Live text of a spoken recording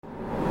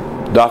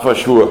Daf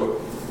Ashur,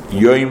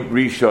 Yom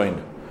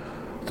Rishon,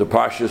 the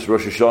Parshas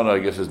Rosh Hashanah. I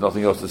guess there's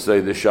nothing else to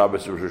say. This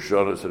Shabbos is Rosh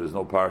Hashanah, so there's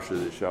no Parsha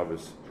this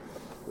Shabbos.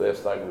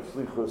 Last night was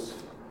Slichus.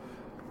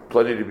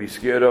 Plenty to be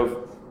scared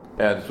of,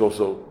 and it's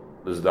also,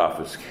 this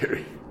Daf is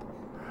scary.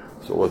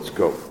 So let's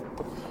go.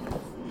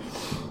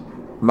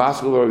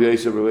 Maskal Rav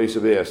Yosef, Rav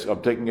Yosef asks,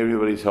 I'm taking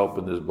everybody's help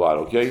in this blot,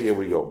 okay? Here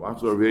we go.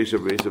 Maskal Rav Yosef,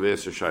 Rav Yosef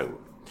asks a Shiloh.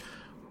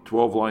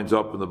 12 lines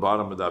up in the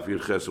bottom of Daf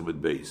Yud Chesed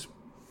with Beis.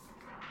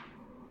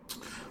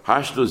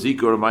 Hashto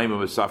Zika or Maima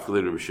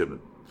Mesafkele Rav Shimon.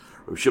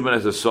 Rav Shimon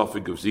has a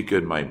suffix of Zika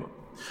and Maima.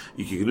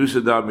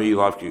 Yikigedusadami,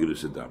 Yilav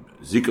Kigedusadami.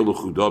 Zika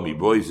Luchudami,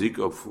 boy, Zika,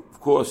 of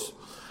course,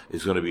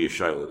 is going to be a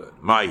Shiloh then.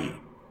 Mahi.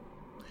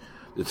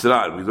 The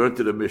Tzad, we learned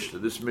to the Mishnah.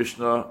 This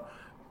Mishnah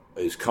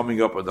is coming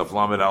up on the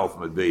Flamed Aleph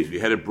Med Beis. We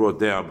had it brought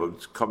down, but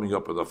it's coming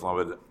up on the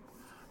Flamed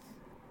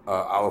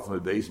Aleph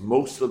Med Beis.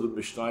 Most of the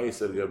Mishnayos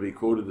that are going to be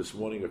quoted this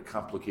morning are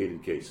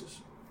complicated cases.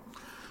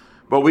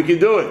 But we can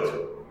do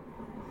it.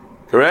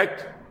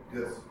 Correct?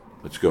 Yes.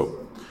 Let's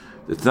go.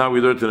 That's now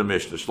we learned in the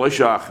Mishnah.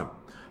 Shloisha Achim,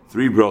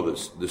 3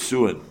 brothers, the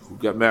Suin, who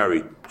got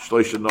married.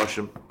 Shloisha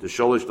Noshim, the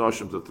Sholish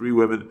Noshim, the 3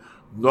 women,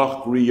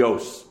 Noch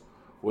Rios,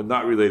 who were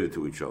not related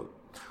to each other.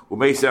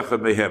 Umeisechad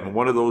Mehem, and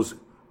one of those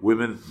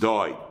women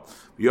died.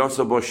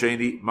 Vyasa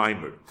Bosheni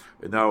Maimer.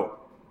 And now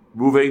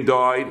Ruvain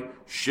died,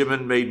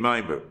 Shimon made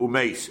Maimer.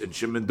 Umeis, and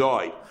Shimon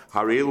died.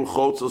 Harelu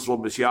Chotzos lo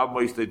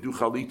Mishyavmois, they do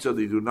Chalitza,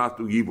 they do not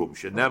do Yibum.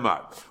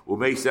 Shenemar.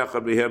 Umeis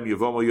Echad Mehem,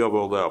 Yevamo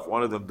Yovo Elef.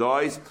 One of them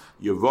dies,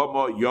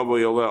 Yevamo Yovo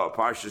Elef.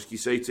 Parshas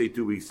Kiseitze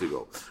 2 weeks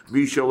ago.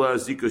 Mishala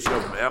Zika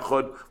Shavim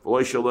Echad,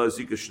 Veloishala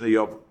Zika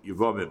Shnei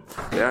Yevamim.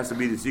 There has to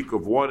be the Zika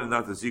of 1 and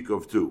not the Zika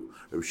of 2.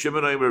 Rav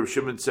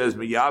Shimon says,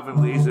 Miyavim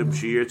Leizim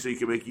Shir, so you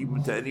can make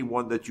Yibum to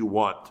anyone that you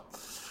want.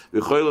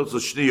 And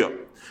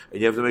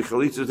you have to make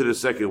chalitza to the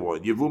second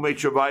one. Yevu made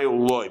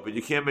Shabbayu loy, but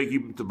you can't make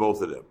even to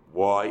both of them.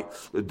 Why?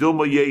 The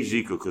Dulma Ye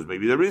Zika, because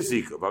maybe there is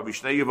Zika.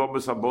 Vishnei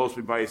Yevamas Hambos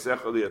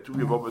Mibayisecha, there are 2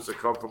 Yevamas that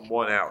come from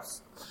one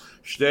house.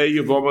 Shnei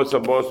Yevamas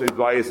Hambos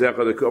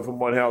Mibayisecha, they come from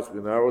one house. We're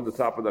now on the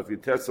top of that. If you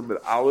test them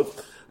at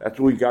Aleph, that's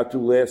what we got to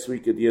last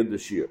week at the end of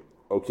this year.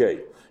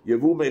 Okay.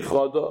 Yevu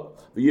Mechada,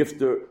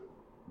 V'yifter,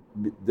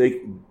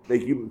 they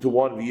make him to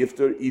one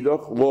v'yifter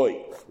idach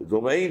loy. The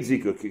domain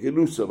zika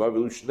kikenusa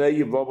v'avilu shnei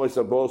yevamos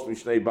abos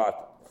v'shnei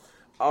bat.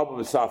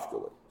 Alba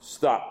mesafkele.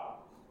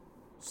 Stop.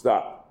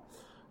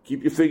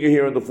 Keep your finger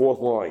here on the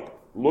 4th line.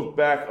 Look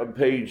back on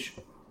page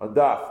on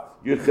Daf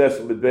Yud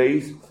Chesed Med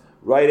Beis.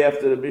 Right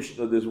after the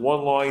Mishnah, there's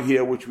one line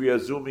here which we are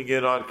zooming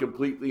in on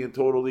completely and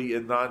totally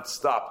and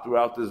non-stop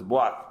throughout this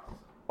block.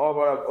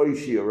 Amar Rav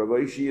Oishia. Rav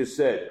Oishia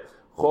said,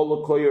 Chol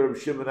l'koyer Rav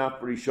Shimon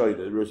Apri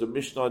Shoyda. There is a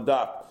Mishnah on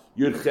Daf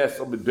Yud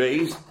Chesed Med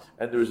Beis,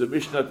 and there is a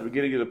Mishnah at the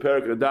beginning of the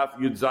parak of Daf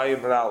Yud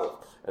Zayin and Aleph.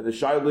 And the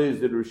Shaila is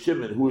that Rav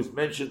Shimon, who is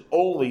mentioned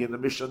only in the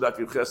Mishnah Daf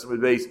Yud Chesed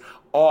Med Beis,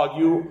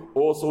 argue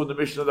also in the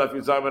Mishnah Daf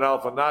Yud Zayin and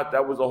Aleph or not.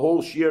 That was a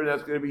whole shir, and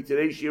that's going to be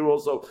today's shir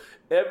also.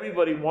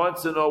 Everybody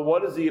wants to know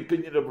what is the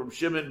opinion of Rav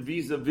Shimon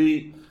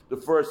vis-a-vis the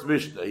first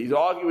Mishnah. He's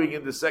arguing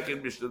in the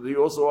second Mishnah. He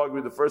also argued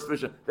in the first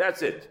Mishnah.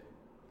 That's it.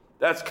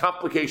 That's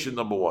complication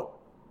number 1.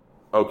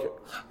 Okay.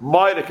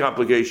 Minor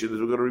complication is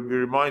we're going to be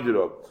reminded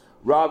of.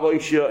 Rav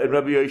Oishia and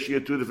Rabbi Oishia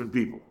are 2 different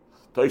people.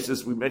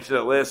 Taisus, we mentioned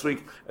that last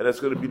week, and that's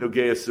going to be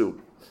Nogea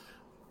soon.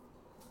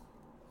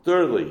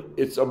 Thirdly,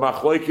 it's a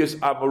machlokes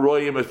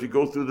amaroyim as we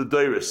go through the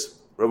Deiros.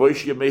 Rav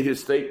Oishia made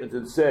his statement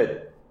and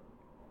said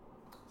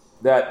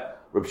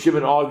that Rav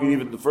Shimon argued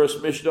even the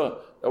first Mishnah.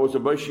 That was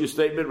Rav Oishia's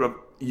statement. Rav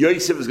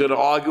Yosef is going to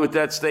argue with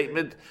that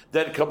statement.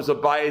 Then comes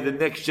Abaye, the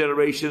next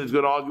generation is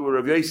going to argue with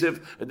Rav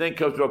Yosef, and then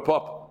comes Rav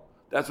Papa.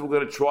 That's what we're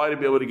going to try to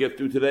be able to get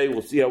through today.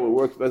 We'll see how it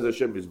works. Bez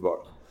Hashem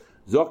Yisbar.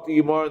 Zok the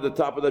Gemara on the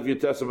top of the Yud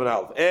Testament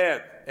Aleph.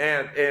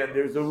 And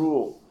there's a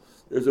rule.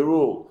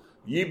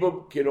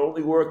 Yibum can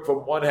only work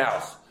from one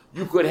house.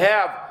 You could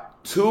have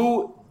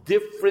 2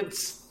 different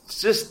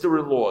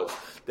sister-in-laws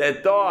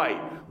that die.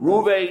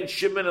 Ruvain,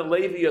 Shimon, and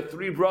Levi are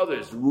 3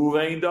 brothers.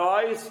 Ruvain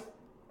dies,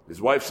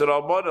 his wife said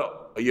Almana,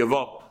 a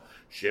Yevam.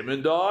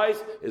 Shimon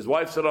dies, his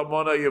wife said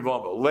Almana, a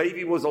Yevam.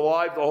 Levi was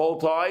alive the whole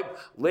time.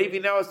 Levi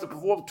now has to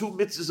perform 2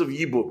 mitzvahs of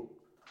Yibum.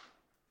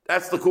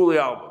 That's the Kuli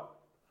Alma.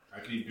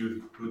 How can you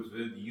do good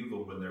and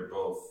evil when they're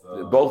both...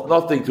 they're both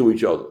nothing to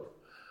each other.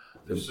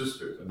 They're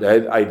sisters.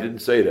 I didn't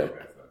say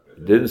that.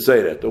 Didn't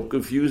say that. Don't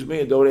confuse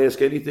me and don't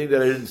ask anything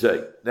that I didn't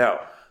say.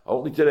 Now,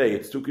 only today,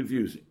 it's too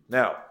confusing.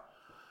 Now,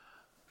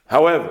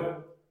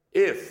 however,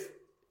 if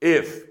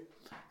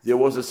there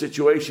was a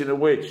situation in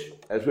which,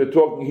 as we're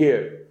talking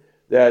here,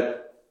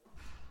 that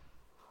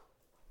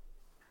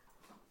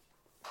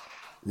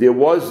there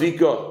was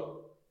Zika,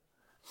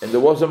 and there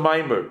was a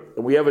Maimer,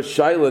 and we have a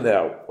Shaila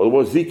now, or there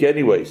was Zika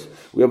anyways,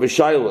 we have a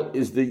Shaila.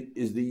 Is the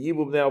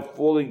Yibum now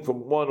falling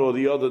from one or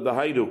the other, the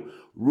Haidu?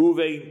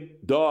 Ruvain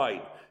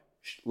died.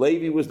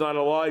 Levi was not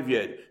alive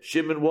yet.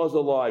 Shimon was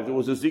alive. There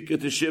was a Zika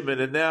to Shimon,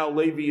 and now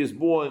Levi is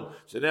born.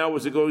 So now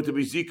is it going to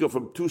be Zika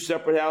from 2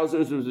 separate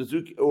houses,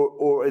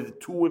 or is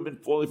it 2 women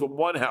falling from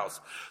one house?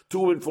 2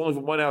 women falling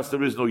from one house,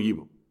 there is no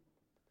Yibum.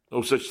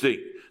 No such thing.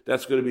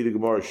 That's going to be the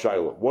Gemara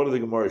Shiloh. One of the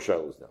Gemara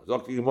Shilohs now.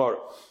 Zakti Gemara.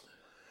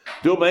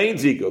 Dilma ein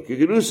Zika.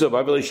 Kikenusa.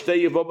 Vavel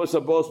shtei Yevamos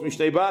abos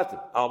mishnei batim.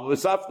 Alma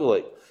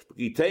v'safkalei.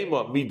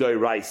 Kitema midai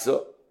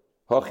raisa.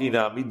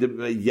 Hachinami de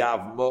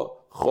Yavma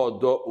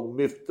choda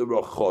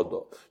umiftara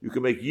choda. You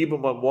can make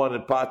yibum on one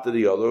and pot to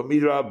the other.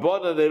 Midra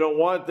abana, they don't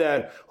want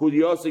that.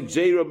 Hudiyosik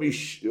zera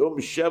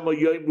mishema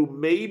yoimu.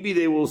 Maybe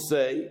they will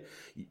say,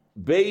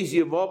 Beis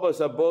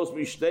Yevamos abos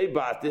mishnei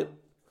batim.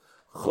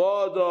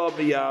 And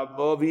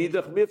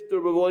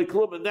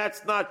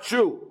that's not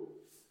true.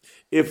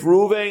 If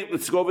Ruvain,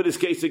 let's go over this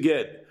case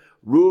again.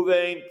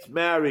 Ruvain's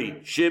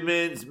married,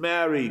 Shimon's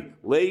married,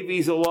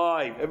 Levi's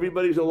alive,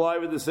 everybody's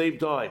alive at the same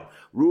time.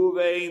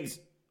 Ruvain's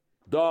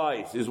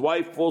dies, his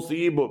wife falls to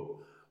Yibum.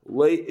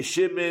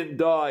 Shimon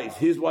dies,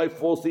 his wife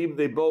falls to Yibum.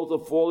 They both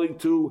are falling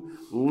to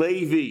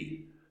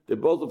Levi. They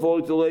both are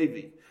falling to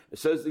Levi. It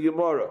says the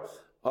Gemara.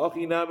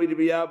 Maybe they'll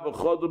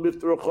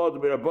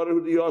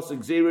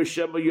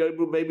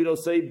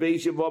say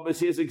Beis Yevamos.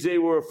 Here's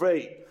Xavier, we're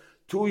afraid.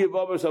 Two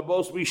Yevamos are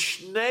supposed to be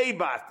Shnei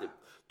Batim.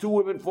 Two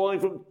women falling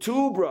from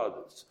two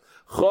brothers.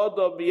 We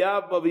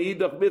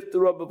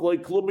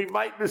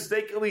might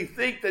mistakenly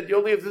think that you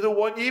only have to do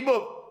one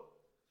Yibum.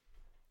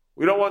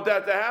 We don't want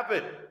that to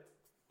happen.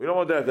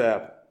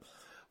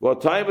 Well,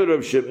 time of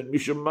Rav Shimon,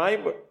 Mishum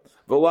Maimer,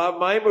 V'lav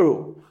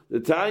Maimeru,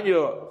 the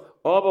Tanya,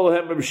 Amal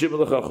Hem Rav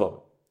Shimon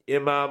L'Chacham.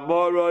 Now,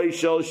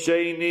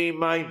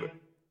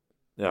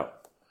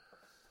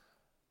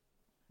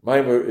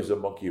 Maimer is a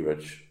monkey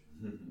wrench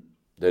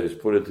that is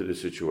put into the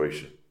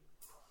situation.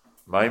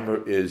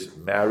 Maimer is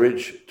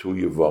marriage to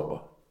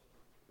Yevama.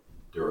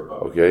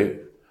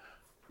 Okay?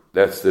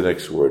 That's the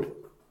next word.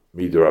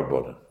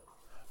 Midrabanan.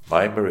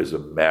 Maimer is a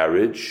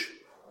marriage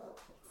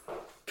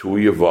to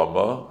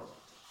Yevama.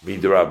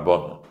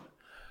 Midrabanan.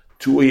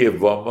 To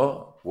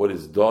Yevama, what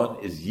is done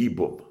is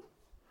Yibum.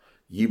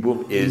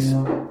 Yibum is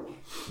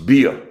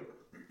Bia.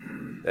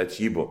 That's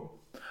Yibum.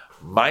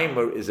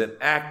 Maimer is an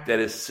act that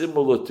is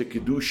similar to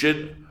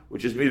Kedushin,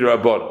 which is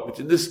Midrabanan, which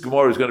in this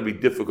Gemara is going to be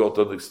difficult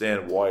to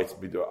understand how it's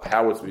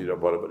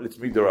Midrabanan, but it's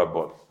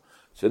Midrabanan.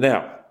 So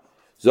now,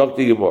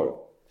 Zakti Gemara.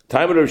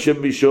 Time of Rav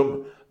Shimon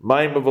Mishum,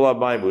 Maimer v'la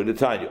Maimer, the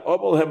Tanya.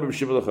 Amal Hem Rav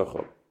Shimon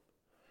L'Chacham.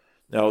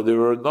 Now,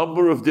 there are a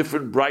number of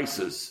different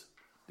brises.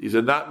 These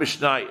are not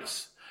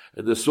Mishnayos.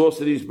 And the source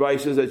of these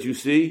brises, as you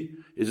see,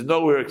 is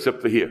nowhere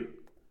except for here.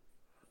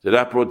 They're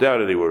not brought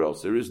down anywhere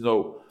else. There is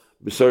no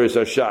Besaris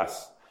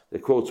Hashas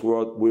that quotes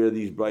where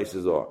these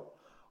brises are.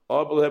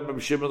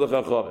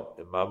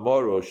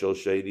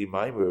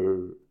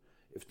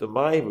 If the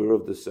Maimer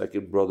of the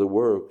second brother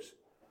works,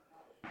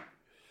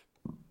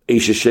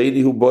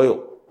 who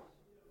boil.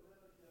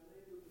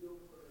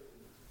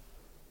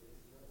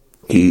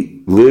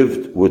 He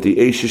lived with the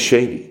Eisha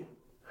Sheni.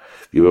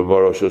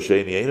 Yevamos Shel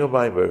Sheni ain't no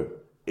Maimer.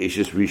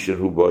 Eishes Rishon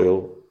who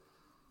boil.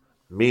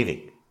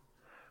 Meaning,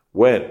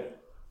 when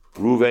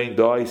Ruvain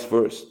dies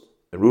first,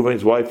 and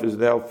Ruvain's wife is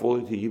now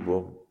falling to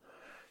Yibum,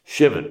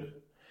 Shimon,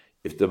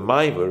 if the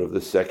Maimer of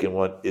the second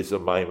one is a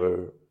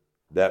Maimer,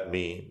 that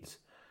means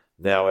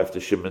now after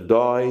Shimon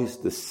dies,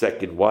 the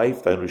second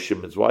wife, and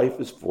Shimon's wife,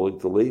 is falling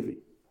to Levi.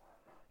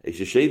 If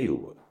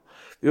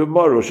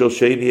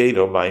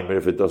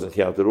it doesn't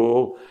count at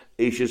all,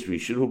 one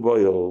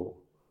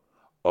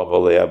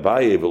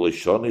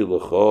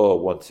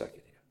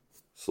second here.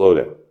 Slow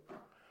down.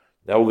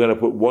 Now we're going to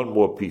put one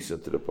more piece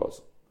into the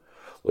puzzle.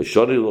 Is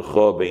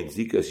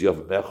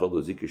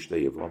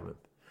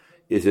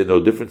there no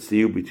difference to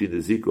you between the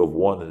Zika of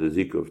one and the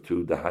Zika of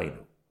two?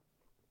 Dahainu.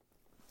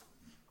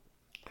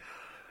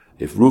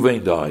 If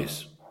Ruvain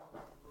dies,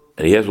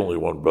 and he has only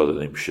one brother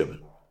named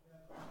Shimon,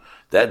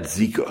 that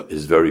Zika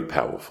is very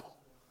powerful.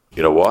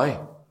 You know why?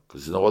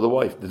 Because there's no other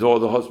wife, there's no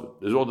other husband,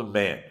 there's no other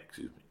man,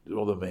 there's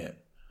no other man.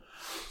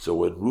 So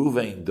when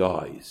Ruvain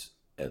dies,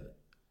 and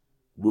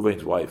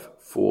Ruvain's wife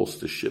falls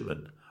to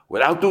Shimon,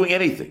 without doing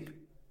anything,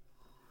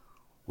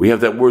 we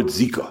have that word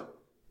Zika.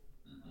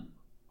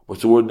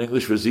 What's the word in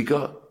English for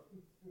Zika?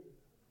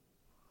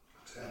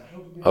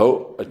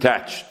 Oh,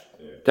 attached.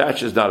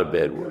 Attached is not a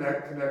bad word.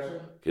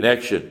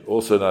 Connection,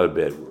 also not a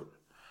bad word.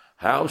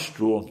 How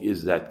strong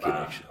is that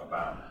connection?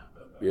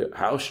 Yeah,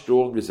 how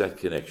strong is that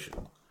connection?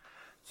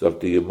 So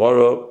after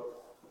Gemara,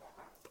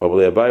 you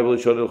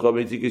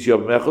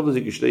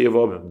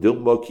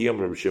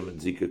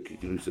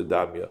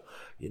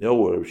know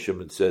where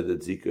Shimon said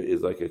that Zika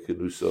is like a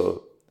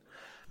kenusa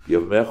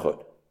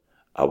yavmechad.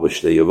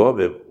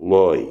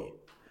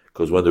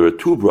 Because when there are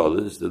two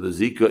brothers, then the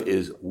Zika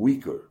is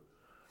weaker.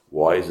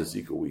 Why is the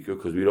Zika weaker?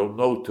 Because we don't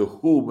know to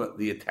whom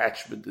the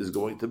attachment is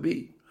going to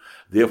be.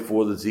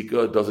 Therefore, the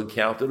Zika doesn't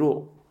count at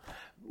all.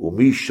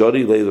 Does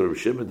Rav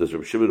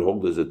Shimon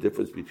hold there's a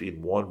difference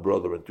between one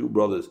brother and two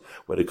brothers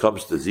when it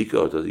comes to Zika,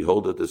 or does he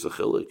hold that there's a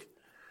chilik?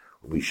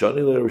 There's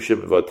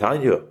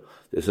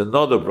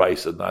another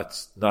brisa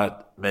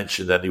not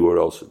mentioned anywhere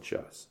else in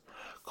Shas.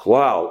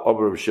 Klal,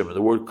 Rav Shimon.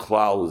 The word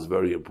klal is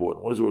very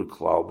important. What does the word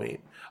klal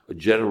mean? A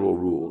general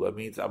rule. That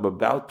means I'm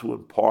about to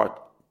impart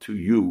to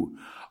you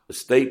a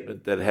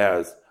statement that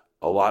has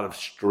a lot of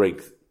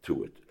strength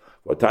to it.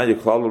 If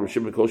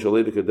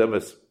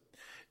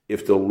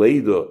the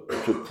Leda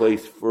took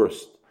place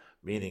first,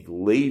 meaning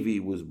Levi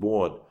was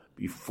born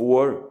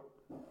before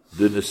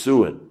the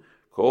Nesuin,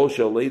 Kol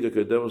Shaleda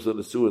Kademus the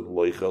Nesuin,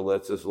 Loicha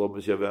Letzes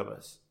Lomas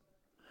Yevemes.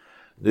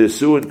 The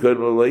Nesuin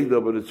couldn't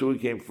Leda, but the Nesuin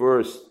came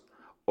first.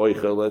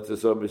 Oicha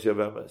Letzes Lomas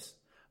Yevemes.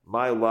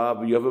 My lab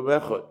Yavam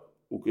Echad.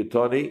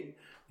 Uketani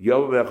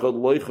Yavam Echad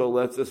Loicha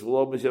Letzes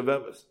Lomas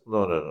Yevemes.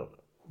 No.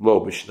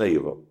 Lo Mishnei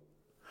Yavam.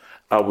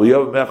 Abu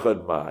Yavam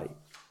Echad Mai.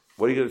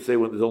 What are you going to say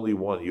when there's only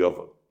one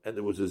Yavam? And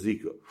there was a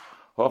Zika.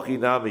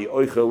 Hochinami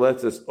Oicha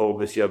Letzes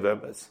Omas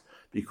Yevemes.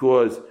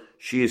 Because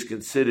she is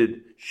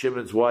considered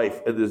Shimon's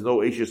wife, and there's no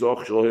Eishes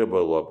Ochshel here by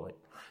Lomlin.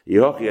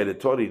 Yehochi had a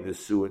Tony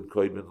Nesuin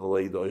Koyman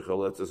Leida Oicha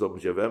Letzes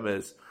Omas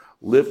Yevemes.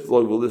 Lift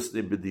log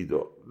listening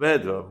bedido.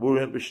 Medva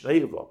Murin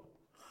B'Shneivam.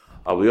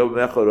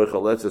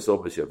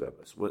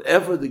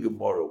 Whenever the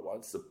Gemara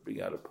wants to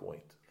bring out a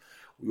point,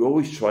 we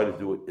always try to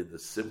do it in the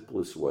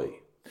simplest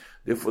way.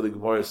 Therefore, the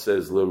Gemara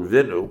says,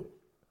 Lervinu,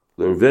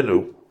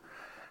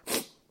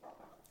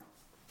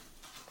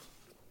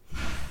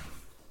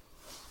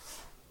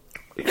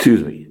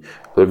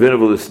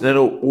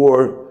 v'lisnenu,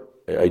 or,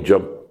 I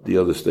jumped the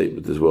other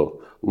statement as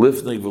well,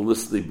 Lifning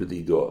v'lisni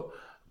b'didah.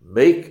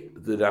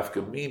 Make the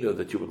nafkamina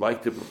that you would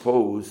like to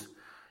propose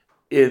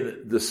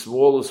in the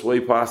smallest way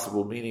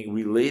possible, meaning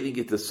relating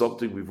it to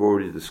something we've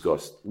already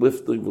discussed.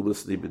 Lifting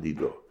v'lisni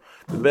b'didah.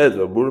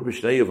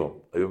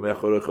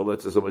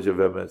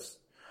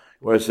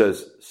 Where it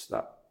says,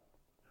 stop.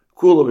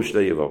 Kula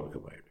b'shnei yavam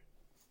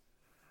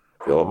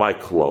kamayri. My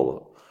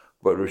klala.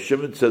 But Rav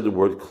Shimon said the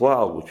word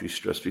klal, which we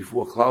stressed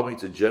before. Klal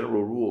means a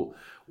general rule,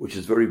 which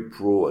is very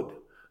broad.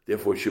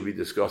 Therefore, it should be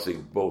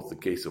discussing both the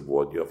case of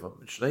one yavam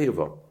and shnei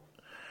yavam.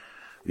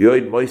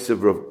 Yoid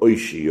Meisav Rav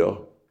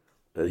Oishia,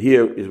 and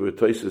here is where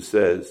Tosfos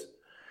says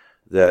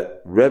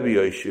that Rebbe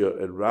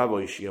Oishia and Rav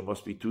Oishia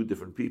must be two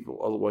different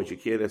people. Otherwise, you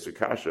can't answer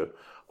kasha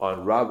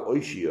on Rav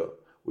Oishia,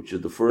 which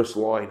is the first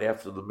line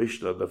after the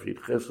Mishnah, Nafid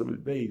Chesam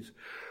Beis,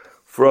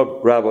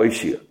 from Rav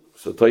Oishia.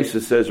 So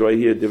Tosfos says right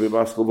here,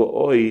 Yevamos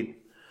Daf,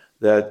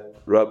 that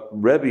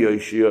Rebbe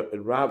Oishia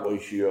and Rav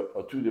Oishia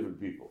are two different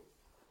people.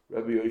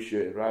 Rebbe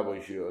Oishia and Rav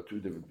Oishia are two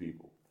different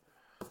people.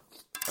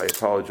 I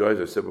apologize.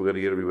 I said we're going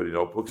to get everybody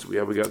notebooks. We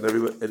haven't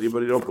gotten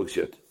anybody notebooks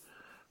yet.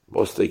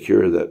 Must take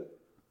care of that.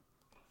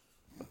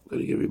 I'm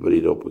going to get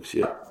everybody notebooks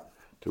yet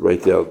to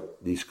write down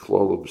these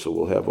klolim, so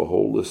we'll have a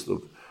whole list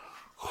of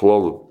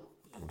klolim.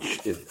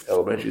 In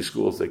elementary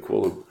schools, they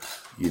call them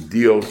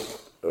Yedios,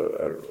 I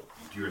don't know.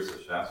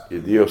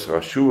 Yedios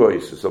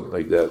Hashuvos or something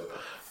like that.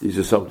 These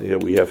are something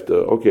that we have to,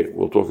 okay,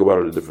 we'll talk about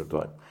it at a different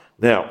time.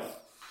 Now,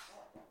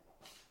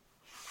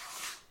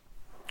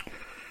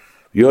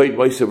 Yoid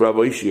Meisav Rav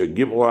Oishia,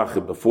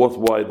 Gimelachim, the fourth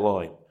wide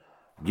line.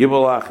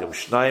 Gimelachim,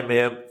 Shnai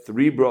Mehem,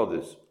 three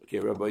brothers. Okay,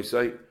 Rabbi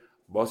say,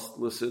 must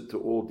listen to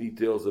all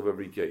details of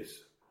every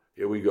case.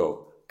 Here we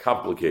go.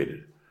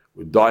 Complicated.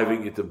 We're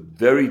diving into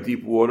very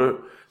deep water.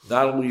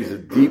 Not only is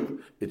it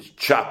deep, it's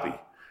choppy.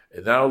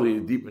 And not only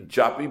is it deep and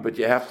choppy, but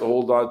you have to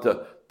hold on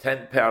to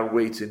 10-pound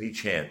weights in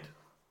each hand.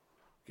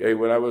 Okay,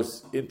 when I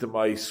was into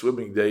my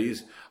swimming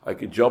days, I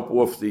could jump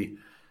off the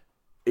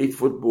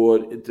 8-foot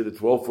board into the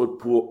 12-foot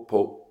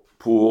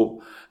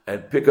pool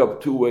and pick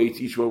up two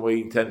weights, each one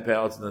weighing 10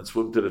 pounds, and then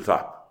swim to the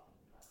top.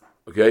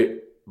 Okay?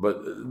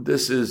 But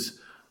this is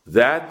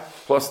that,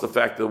 plus the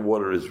fact that the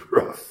water is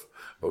rough.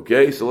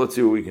 Okay? So let's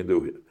see what we can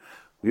do here.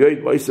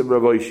 Yoid Meisav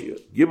Rav Oishia,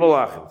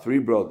 Gimelachim, three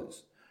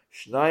brothers.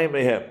 Shnai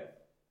Mehem,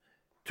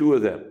 two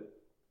of them.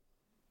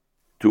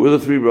 Two of the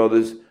three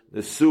brothers,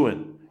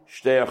 Nesuin,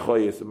 Shtei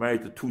Achoyes, are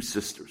married to two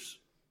sisters.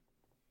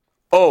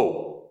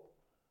 Oh!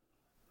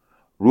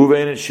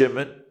 Ruvain and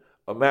Shimon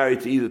are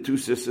married to either two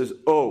sisters.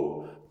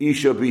 Oh,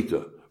 Isha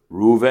Bita.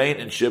 Ruvain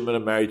and Shimon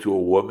are married to a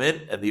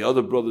woman, and the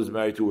other brother is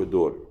married to a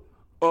daughter.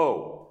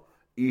 Oh,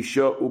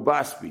 Isha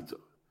Ubas Bita.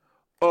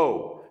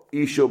 Oh,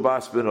 Isha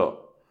Ubas Bina.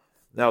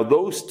 Now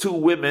those two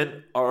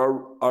women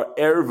are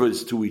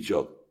ervas to each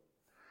other.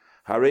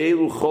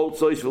 Hareilu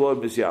Choltzois V'lo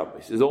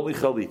Misyabes. There's only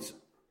Chalitza.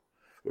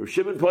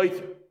 Shimon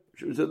Paiter.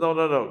 Shimon said, no.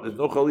 There's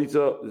no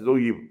Chalitza. There's no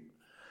Yibum.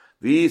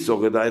 V'yiso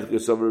Gedayt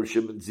Kesav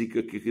Shimon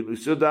Zika Kikinu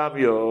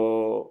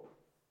Sudamyo.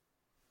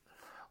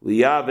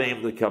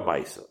 Liyaveim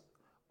Lekamaisa.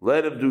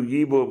 Let him do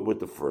Yibum with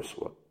the first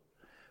one.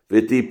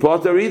 V'ti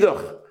Poter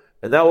Idach.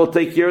 And that will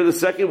take care of the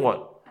second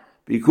one.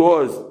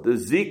 Because the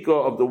Zika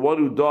of the one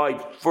who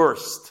died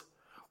first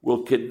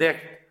will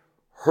connect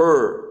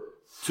her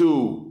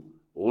to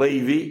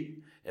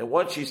Levi. And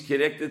once she's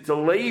connected to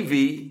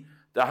Levi,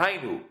 the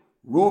Hainu,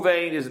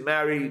 Ruvain is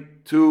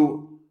married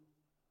to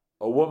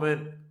a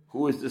woman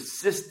who is the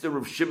sister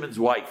of Shimon's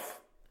wife.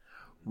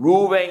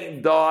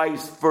 Ruvain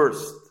dies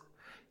first.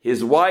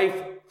 His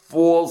wife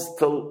falls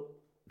to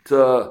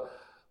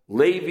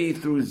Levi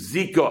through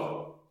Zika.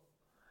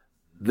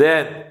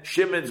 Then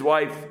Shimon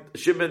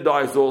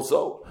dies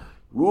also.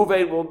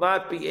 Ruvain will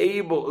not be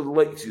able,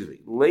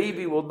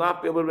 Levi will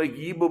not be able to make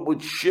Yibum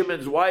with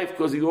Shimon's wife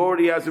because he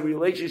already has a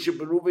relationship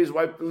with Ruvain's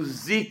wife through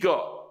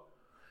Zika.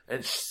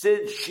 And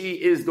since she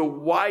is the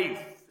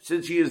wife,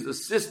 since she is the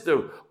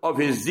sister of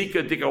his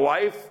Zika Dika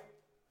wife,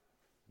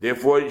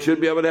 therefore he should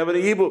be able to have an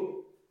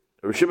Yibum.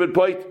 Rav Shimon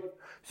Poit.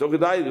 So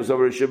Gedai goes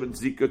over Rav Shimon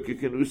Zika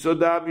Kikenuso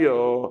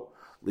Damyo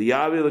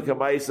Liyavi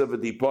Lekamaisa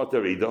V'Dipota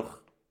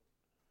Ridoch.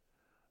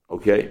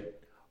 Okay.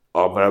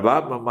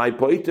 My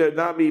poiter,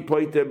 nami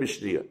poiter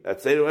mishnia.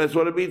 That's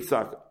what it means,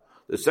 Saka.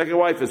 The second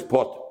wife is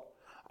potter.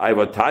 I have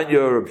a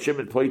Tanya, Reb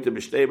Shimon poiter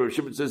mishnia. Reb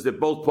Shimon says they're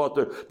both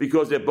potter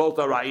because they both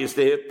are rayis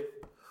to him.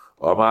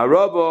 My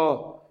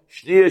Rabba,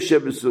 shnia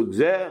shebesug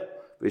zeh,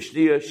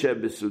 v'shnia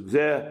shebesug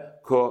zeh,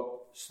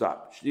 ko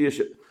stop. Shnia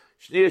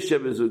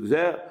shebesug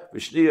zeh,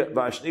 v'shnia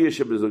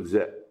shebesug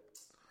zeh.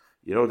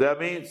 You know what that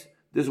means?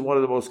 This is one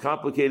of the most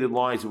complicated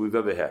lines that we've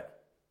ever had.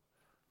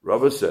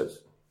 Rabba says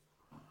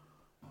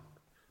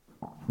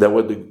that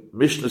when the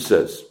Mishnah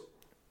says,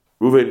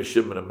 Reuven and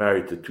Shimon are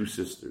married to two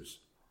sisters,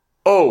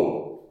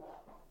 to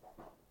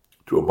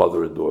a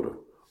mother and daughter,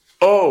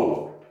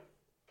 to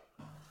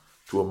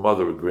a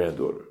mother and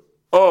granddaughter,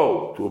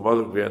 to a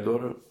mother and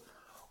granddaughter,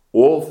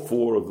 all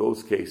four of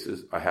those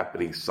cases are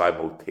happening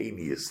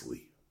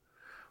simultaneously.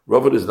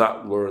 Rava does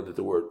not learn that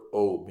the word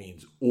O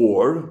means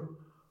or.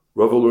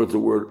 Rava learns the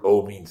word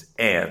O means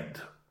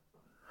and.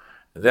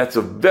 And that's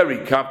a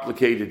very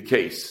complicated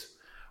case,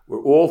 where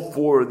all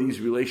four of these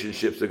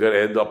relationships are going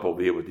to end up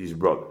over here with these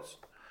brothers.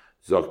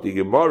 Zakti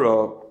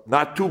Gemara,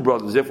 not two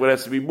brothers, therefore it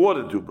has to be more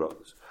than two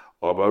brothers.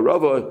 Rava is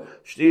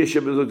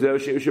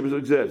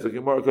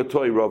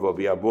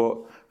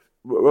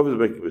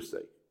making a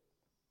mistake.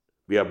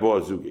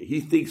 He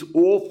thinks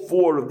all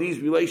four of these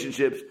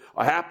relationships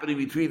are happening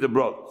between the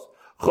brothers.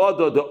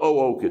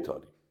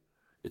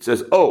 It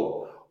says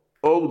O.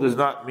 O does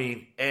not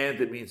mean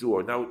and, it means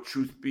or. Now,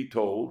 truth be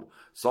told,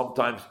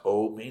 sometimes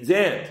O means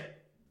and.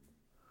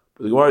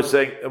 The Gemara is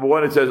saying, number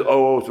one, it says,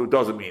 so it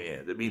doesn't mean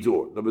and, it means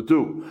or. Number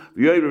two,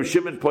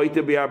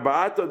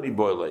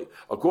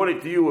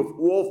 according to you, if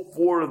all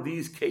four of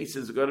these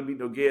cases are going to be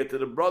nogea to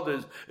the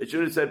brothers, it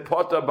should have said,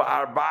 pota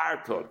ba'ar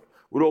ba'arton,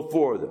 with all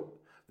four of them.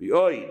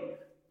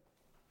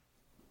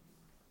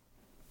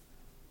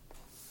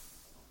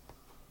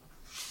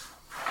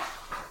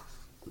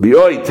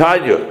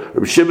 Tanya,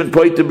 Reb Shimon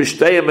poita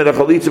b'shteyim and a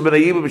chalitza ben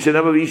ayibim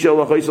b'shenema v'isha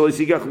l'chois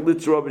l'sigach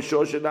litzra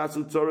b'shosha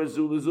nasu tzara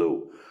zu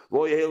l'zu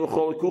lo yehei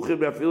l'chol kuchim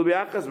b'afil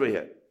b'achas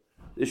b'yeh.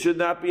 There should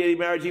not be any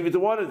marriage even to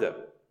one of them.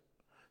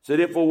 So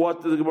therefore,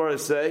 what does the Gemara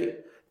say?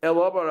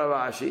 El Amar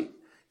Ravashi.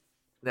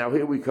 Now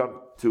here we come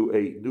to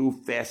a new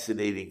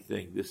fascinating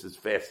thing. This is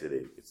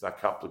fascinating. It's not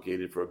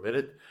complicated for a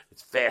minute.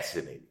 It's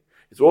fascinating.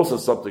 It's also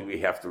something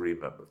we have to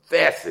remember.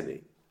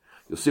 Fascinating.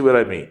 You'll see what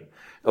I mean.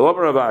 El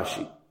Amar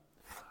Ravashi.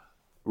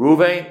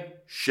 Reuven,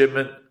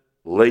 Shimon,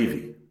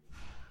 Levi.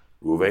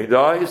 Reuven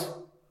dies,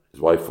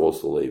 his wife falls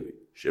to Levi.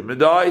 Shimon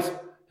dies,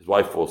 his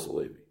wife falls to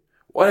Levi.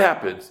 What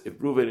happens if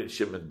Reuven and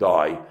Shimon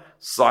die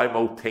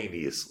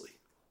simultaneously?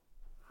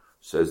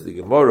 Says the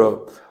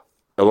Gemara,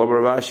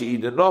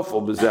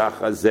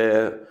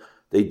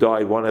 they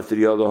died one after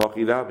the other.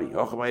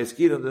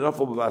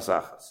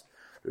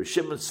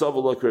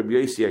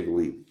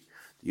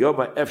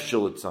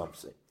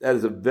 That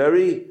is a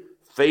very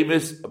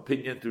famous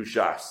opinion through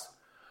Shas.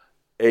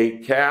 A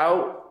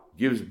cow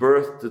gives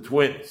birth to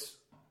twins,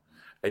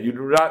 and you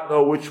do not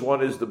know which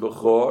one is the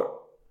Bechor.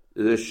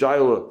 There's a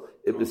Shaila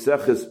in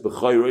Meseches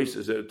Bechoros.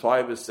 There's an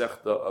entire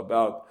Mesechta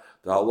about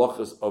the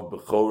halachas of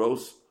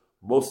Bechoros,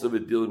 most of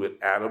it dealing with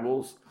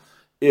animals.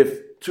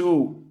 If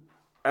two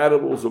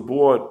animals are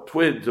born,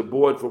 twins are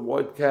born from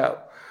one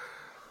cow,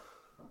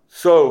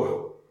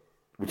 so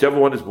whichever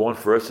one is born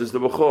first is the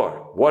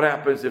Bechor. What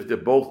happens if they're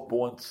both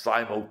born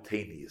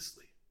simultaneously?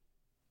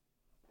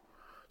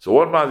 So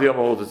one Madhyam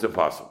holds it's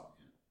impossible.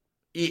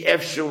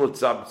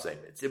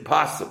 It's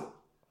impossible.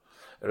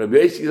 And Rabbi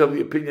Yossi is of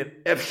the opinion,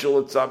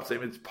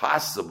 it's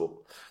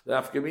possible. The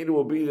Afkamina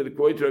will be that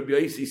according to Rabbi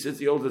Yossi, since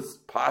he holds it's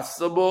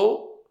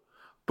possible,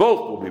 both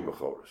will be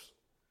Bechoros.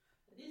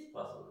 It is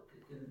possible.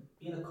 It can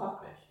be in a car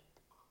crash.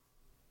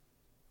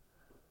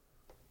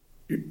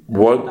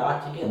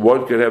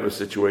 One can have a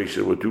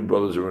situation where two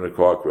brothers are in a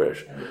car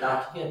crash. And they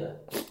die together.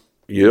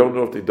 You don't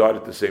know if they died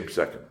at the same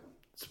second.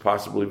 It's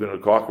possible even in a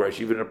car crash,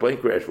 even in a plane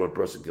crash, one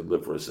person can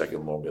live for a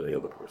second longer than the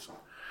other person.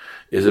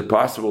 Is it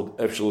possible?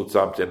 That's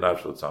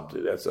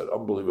an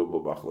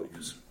unbelievable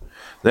machlokes.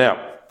 Now,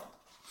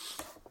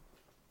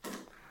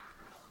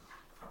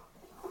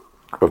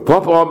 Rav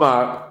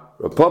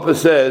Papa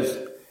says,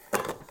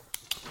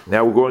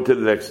 now we're going to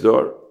the next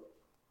door.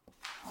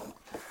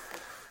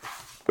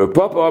 Rav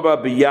Papa Amar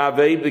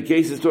b'Yaveh, the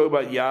case is talking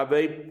about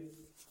Yaveh.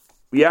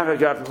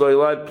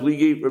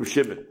 Reb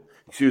Shimon.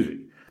 Excuse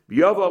me.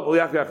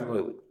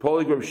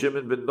 Polyg Reb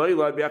Shimon ben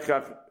Noilad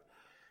b'Yachach.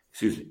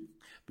 Excuse me.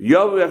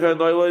 B'Yaveh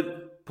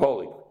Noilad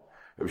Polyg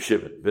Reb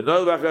Shimon ben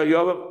Noilad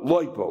b'Yaveh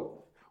Loy Polyg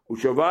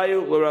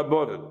Ushavayu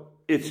l'Rabbanan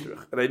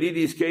Itzrich. And I need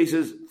these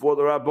cases for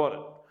the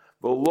Rabbanan.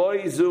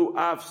 V'Loy Zu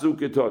Af Zu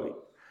Ketoni.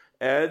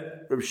 And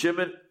Reb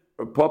Shimon,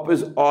 Reb Papa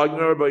is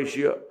arguing Rabbi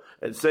Yishia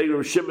and saying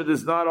Reb Shimon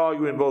does not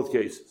argue in both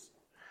cases.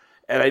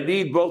 And I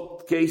need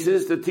both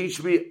cases to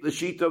teach me the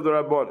sheet of the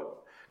Rabbanan.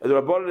 And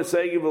the Rabbanan is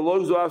saying,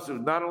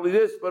 not only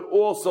this, but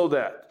also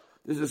that.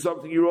 This is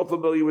something you're all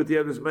familiar with. You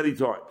have this many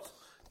times.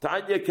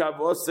 Tanya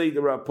Kavos say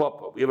the Rav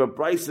Papa. We have a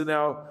brisa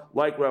now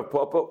like Rav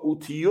Papa.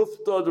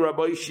 Utiyufta the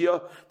Rabbi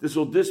Shia. This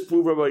will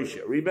disprove Rabbi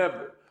Shia.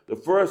 Remember, the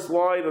first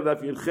line of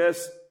that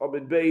Ches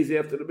Amid Beis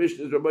after the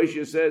Mishnah is Rabbi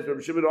Shia says,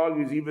 Rabbi Shimon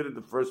argues even in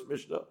the first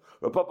Mishnah.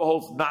 Rav Papa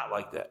holds not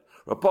like that.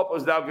 Rav Papa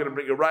is now going to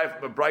bring a raya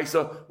from a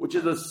brisa, which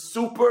is a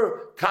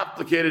super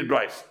complicated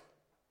brisa.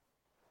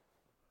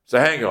 So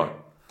hang on.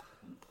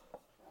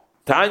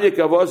 Tanya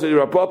Kavos say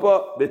Rav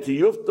Papa.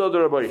 Betiyufta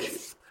the Rabbi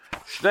Shia.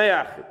 Shnei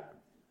Achim.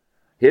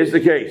 Here's the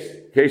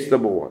case. Case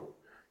number 1.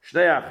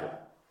 Shnei Achim.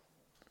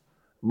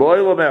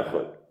 Bo'olam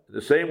echad. In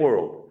the same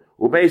world.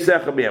 Umei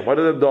sechem yem. One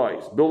of them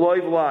dies.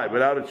 B'loy v'lai.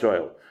 Without a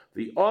child.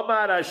 The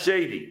Omar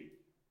Hasheni.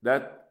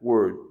 That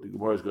word the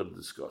Gemara is going to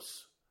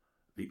discuss.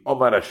 The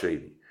Omar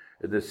Hasheni.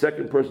 And the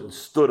second person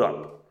stood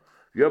up.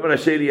 The Omar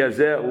Hasheni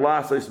hazeh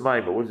lasais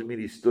maimah. What does it mean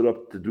he stood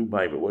up to do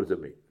maimah? What does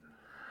it mean?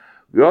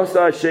 The Omar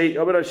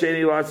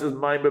Hasheni lasais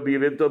maimah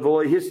b'yavimta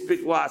v'loy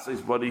hispik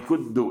lasais, but he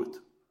couldn't do it.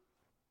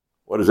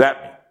 What does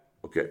that mean?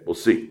 Okay, we'll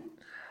see.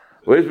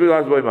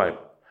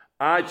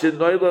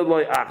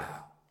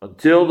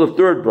 Until the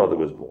third brother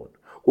was born.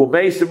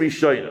 Umeis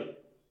Rishayna.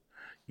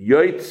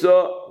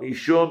 Yoitza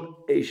Mishum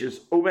Eishes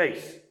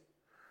Umeis.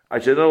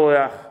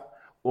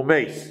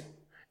 Umeis.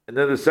 And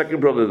then the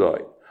second brother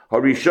died.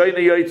 Harishayna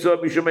Yoitza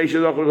Mishum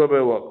Eishes Achor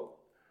Tabelab.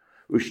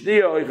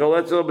 Ushnia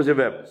Oichaletza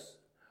Bezevemes.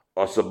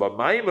 Asa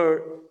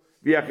Bamaimer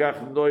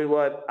Viachach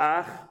Noilad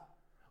Ach.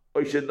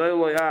 Oishen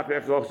Noilad Ach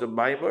Viachach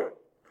Maimer.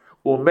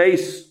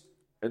 Umeis.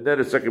 And then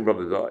the second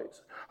brother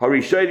dies.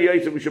 Harishayni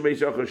Yoitza Mishum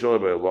Eishes Achor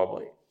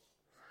Tabelab.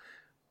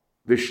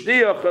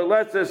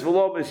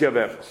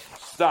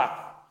 Stop.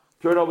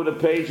 Turn over the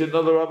page,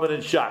 another Amen in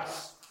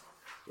Shas.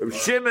 Reb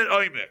Shimon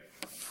Omer.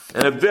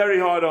 And a very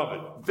hard Amen.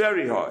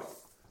 Very hard.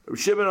 Reb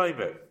Shimon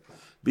Omer.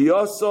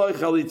 Biyosoi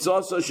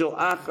chalitzasa shel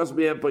achas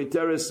be'em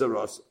poiteres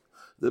saros.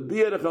 The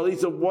bia the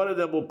chalitza, one of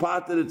them will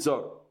part the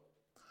tzor.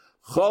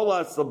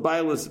 Cholas the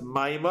bailas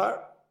maimar.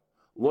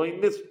 Loi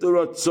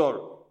niftura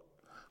tzor.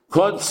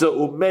 Konsa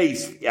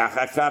umeis.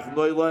 Yachakach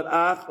noilan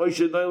ach.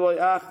 Oishe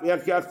noilan ach.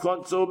 Yachakach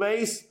konsa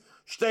umeis.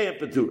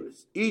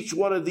 Each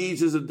one of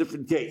these is a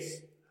different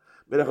case.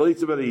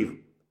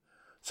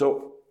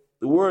 So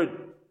the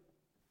word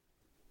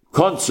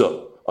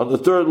konsa on the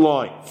third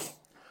line,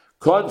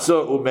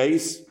 konsa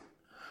umeis,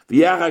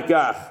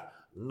 v'yachakach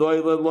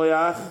noilan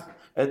loyach,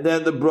 and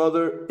then the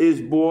brother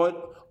is born,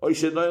 or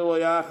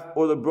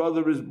the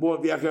brother is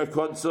born v'yachakach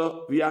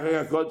konsa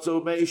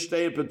umeis,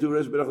 shtei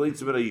peturas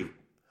b'nachalitza b'naiv.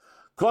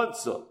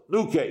 Konsa,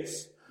 new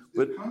case.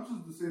 But konsa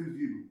is the same as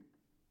Yibum.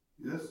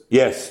 Yes.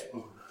 Yes.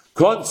 Okay.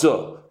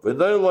 Konsa,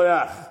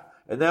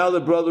 and now the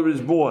brother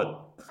is born.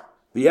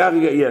 The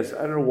yes,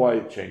 I don't know why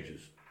it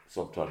changes.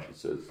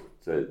 Sometimes it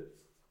says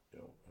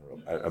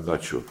I'm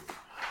not sure.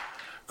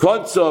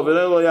 Konsa,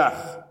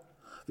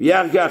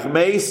 v'yachach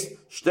meis,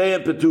 shtei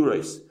and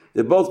petures.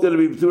 They're both going to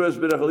be petures,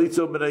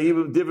 b'nachalitzo,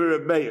 b'nayivim, diver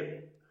of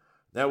Meir.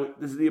 Now,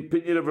 this is the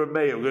opinion of Rav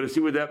Meir. We're going to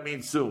see what that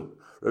means soon.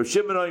 Rav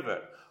Shimon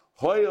Omer.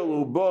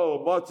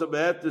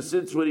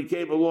 Since when he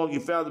came along, he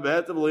found the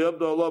Behetim.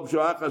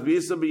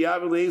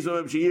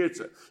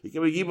 He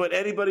can be given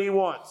anybody he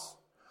wants.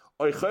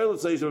 Or he can do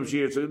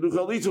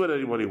chalitza with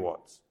anyone he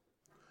wants.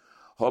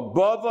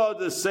 Habava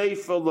the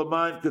Sefer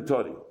Laman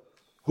Katani.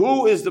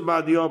 Who is the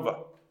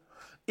Madiyava?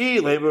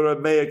 Lever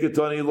Meya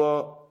Katani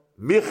law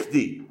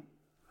Michdi.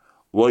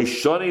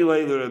 Loishani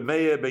Lever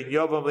Meya Ben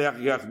Yavam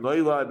Leachach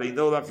Noila Ben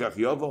Nolachach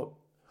Yavam.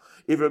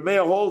 If Rav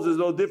Meir holds, there's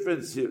no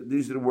difference here.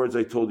 These are the words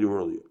I told you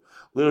earlier.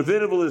 This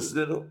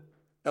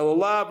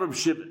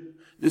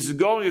is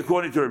going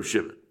according to Rav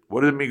Shimon.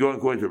 What does it mean going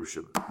according to Rav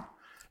Shimon?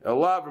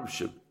 Rav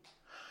Shimon.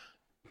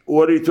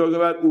 What are you talking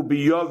about?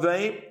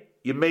 Ubiyavim,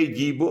 you made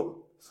Yibum,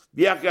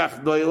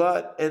 Biachach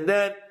Noilad, and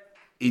then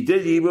he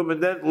did Yibum,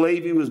 and then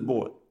Levi was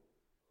born.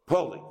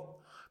 Polik.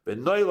 But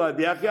Noilad,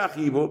 Biachach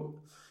Yibum,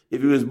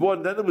 if he was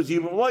born, then there was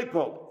Yibum like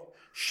Polik.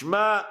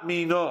 Shma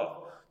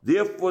Mino.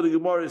 Therefore, the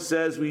Gemara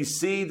says we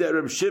see that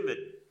Rav Shimon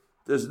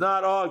does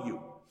not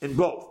argue in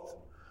both.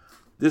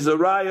 There's a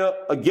raya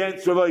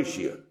against Rav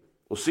Oshia.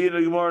 We'll see in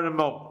the Gemara in a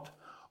moment.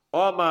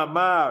 Omar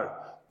Mar,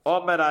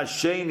 Omar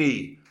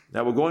Hasheni.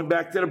 Now we're going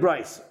back to the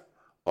Brisa.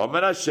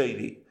 Omar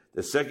Hasheni,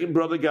 the second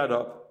brother got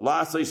up.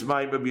 Lasais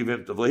Maimah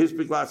Bivimta.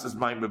 V'hispik Lasais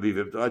Maimah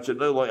Bivimta.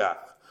 Hachanoi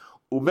Loyach.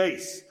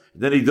 Umeis.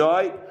 Then he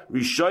died.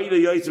 Rishayna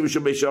Yaitza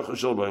Misham Beishach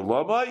Shal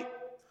Lamai.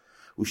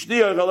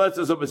 Ushniya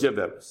Chaletzas Omas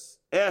Yevamos.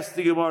 Ask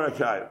the Gemara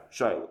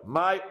Shaila.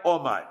 My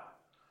Omar.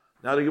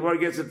 Now the Gemara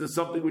gets into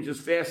something which is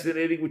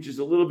fascinating, which is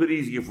a little bit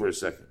easier for a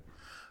second.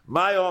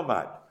 My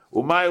Omar,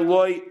 my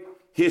loy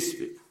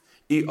hispit.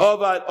 He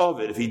ovad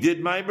ovid. If he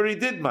did maimer, he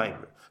did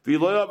maimer. If he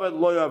loy ovad,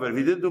 loy ovid. If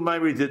he didn't do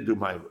maimer, he didn't do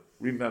maimer.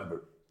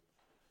 Remember,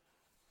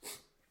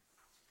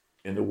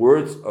 in the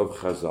words of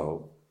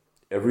Chazal,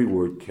 every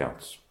word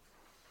counts.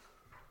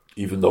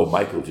 Even though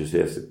Michael just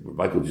asked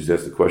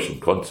the question,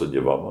 Konsa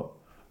Yevama,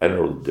 I don't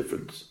know the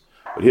difference.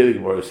 But here the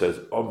Gemara says,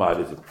 Omar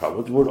is a problem.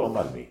 What does the word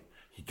Omar mean?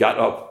 He got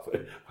up.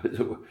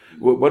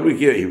 What do we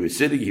hear? He was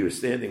sitting, he was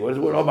standing. What does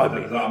what Omad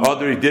mean?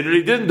 Either he did it or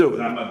he didn't do it. Is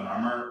that a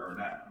murmur or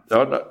not?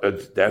 No,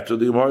 that's what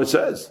the Gemara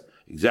says.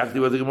 Exactly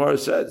what the Gemara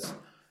says.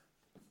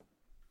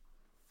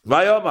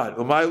 My Omad,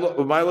 my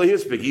lo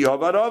hispik, he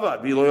Omad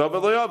Omad, mi lo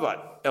Omad lo Omad.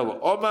 Elo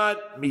Omad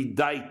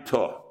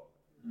midaito.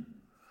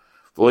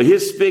 Lo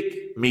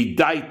hispik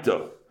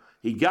midaito.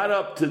 He got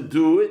up to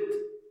do it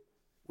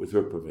with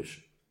her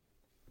permission.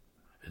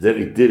 And then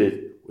he did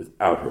it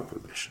without her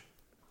permission.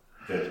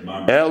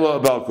 Elo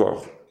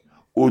balkorch.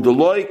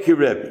 Udaloi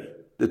kirebi.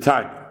 The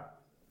time.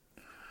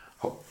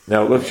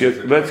 Now let's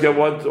get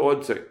one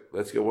second.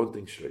 Let's get one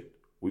thing straight.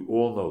 We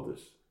all know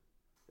this.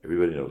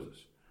 Everybody knows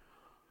this.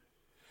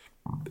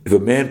 If a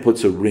man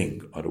puts a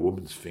ring on a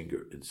woman's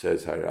finger and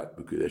says, they are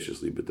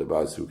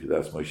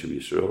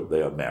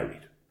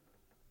married.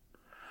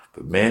 If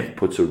a man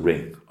puts a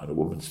ring on a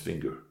woman's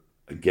finger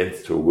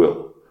against her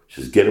will,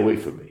 she says, get away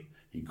from me.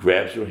 He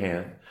grabs her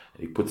hand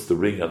and he puts the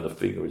ring on the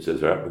finger and says,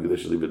 they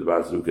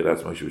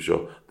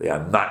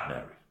are not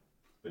married.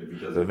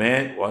 If a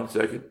man, one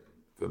second,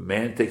 if a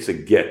man takes a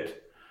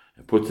get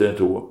and puts it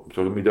into, I'm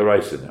talking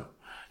midaraisa now,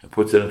 and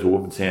puts it into a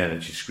woman's hand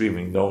and she's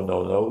screaming, no,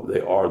 no, no, they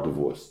are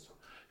divorced.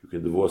 You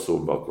can divorce a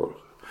woman.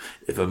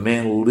 If a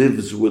man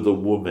lives with a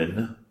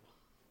woman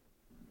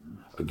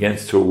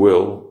against her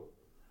will,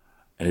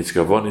 and his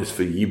kavan is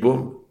for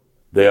yibum,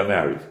 they are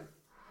married.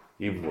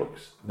 Yibum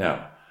works.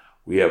 Now,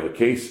 we have a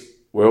case,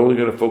 we're only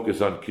going to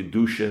focus on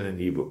kedushin and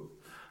yibum.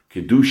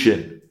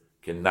 Kedushin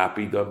cannot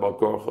be done by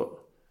korcha.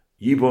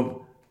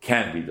 Yibum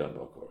can be done by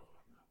korcha.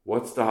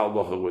 What's the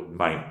halacha with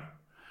maimer?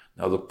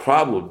 Now, the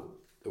problem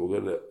that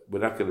we're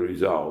not going to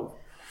resolve,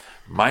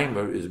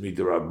 maimer is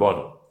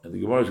midrabanan. And the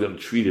Gemara is going to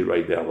treat it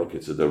right now. Look,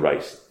 it's a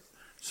deraisa.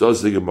 So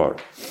is the Gemara.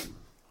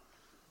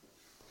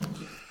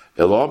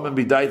 Elam and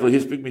midaita,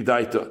 hispik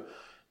midaita.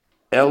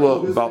 Ela,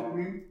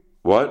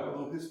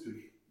 what?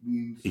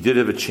 He did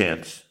have a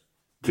chance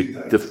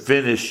to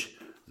finish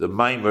the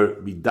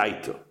maimer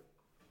midaita.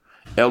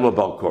 Ela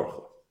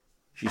balkorcha.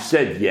 She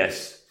said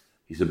yes.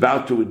 He's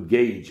about to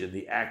engage in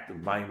the act of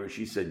maimer.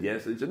 She said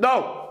yes. And he said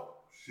no.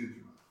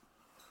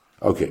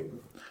 Okay.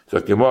 So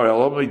Gemara,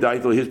 Elam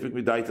midaita, hispik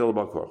midaita, ela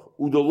balkorcha.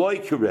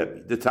 Udaloi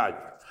kirebi, the time.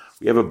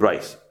 We have a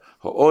brace.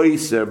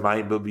 Ha'oiser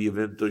maimer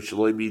biyavimto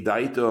shaloi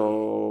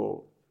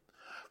midaito.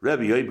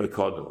 Rebbe yoyma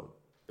konu.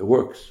 It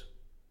works.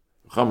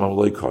 Chamam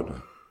loy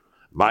konu.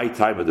 My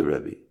time of the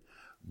Rebbe.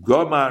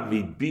 Gomar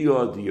mi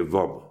biyo di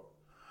yavoma.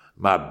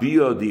 Ma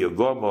biyo di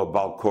yavoma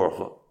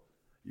balkorcha.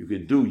 You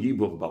can do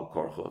yibum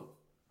balkorcha,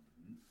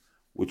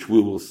 which we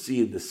will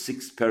see in the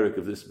 6th parak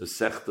of this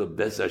Masechta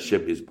Bez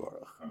Hashem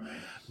Yisbarach.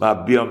 Ma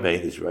biya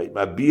main is right.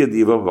 Ma biya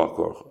di yavoma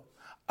balkorcha.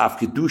 Af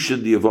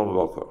kedushin di yavoma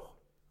balkorcha.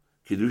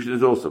 Kedushin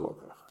is also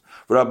balkorcha.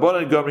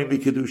 Rabbanan gomri mi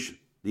kedushin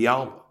di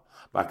alma.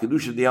 Ma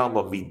kedushin di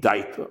alma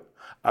midaita.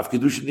 Af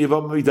kedushin di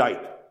yavoma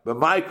midaita. But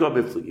my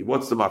komifligi.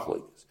 What's the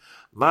machlokes?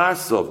 Ma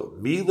sova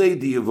mile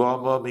di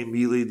yavoma mi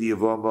mile di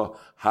yavoma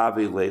have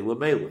leila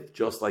melech.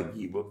 Just like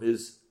yibum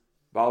is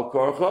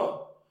balkorcha,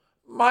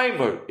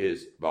 maimer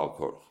is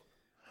balkorcha.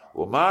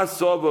 Well, ma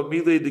sova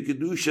mile di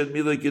kedushin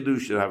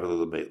have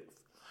leila melech.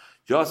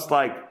 Just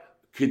like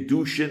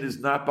kedushin is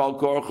not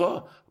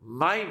balkorcha,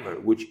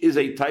 maimer, which is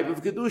a type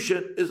of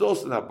kedushin, is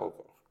also not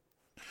balkorcha.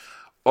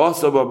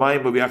 Also,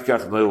 maimer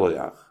v'yachkach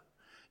noyloyach.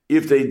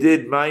 If he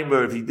did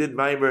maimer,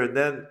 and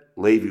then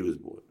Levi was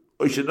born.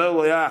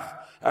 Oishanoyloyach,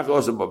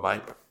 also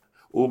maimer.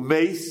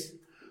 Umeis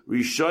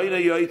rishoyna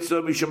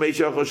yoytza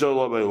mishameisha choshol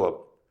lobaylob.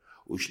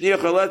 Ushniach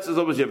haletzes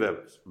obas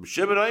Yevamos.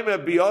 Shimon Aimer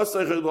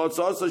biyosach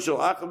lotzasa shel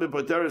acham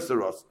b'pateres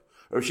teros.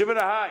 Or Shimon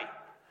Ahai.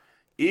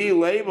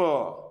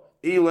 Ilema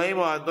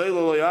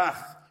anoyloyach.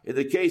 In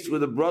the case where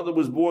the brother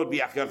was born,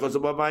 v'yachkach also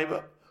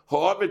maimer.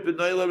 Ha'amit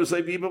b'noyla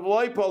v'say b'imam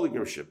loy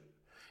polygershim.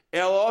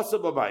 El also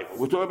b'maimer.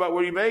 We're talking about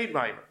where he made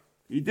maimer.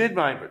 He did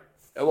maimer.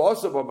 El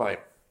also b'maimer.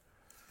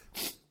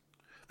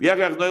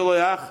 V'yachkach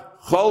noyloyach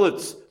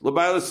cholitz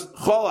l'baylis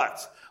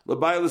cholatz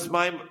l'baylis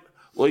maimer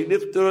loy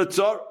nifter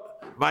atzor.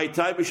 My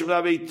time is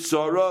Shemnavi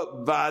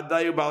Tzora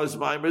Vaday Ubalis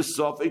Maimer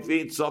Sofik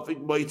Vein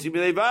Sofik Moitzi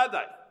Milei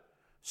Vaday.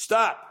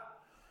 Stop.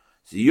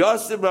 So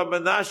Yosef Rav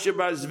Menashe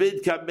Bar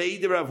Zvid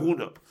Kameid Rav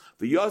Huna.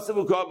 For Yosef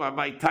will call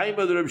my time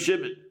of the Rav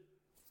Shimon.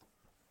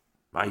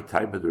 My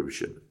time of the Rav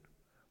Shimon.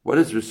 What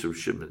is this Rav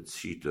Shimon's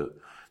shita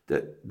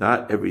that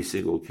not every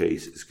single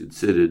case is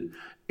considered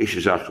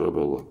Ishashach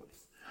Rabbalah?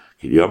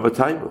 Kiyama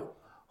Taima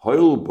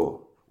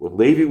Hoylbo. When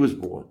Levi was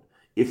born,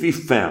 if he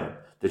found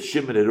that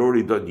Shimon had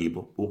already done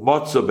Yibum,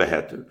 Umatza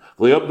beheter,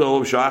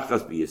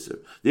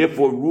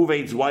 therefore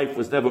Ruvain's wife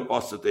was never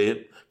asa to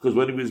him, because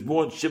when he was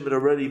born, Shimon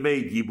already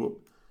made Yibum.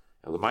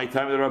 And my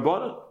time of the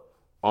Rabbanan,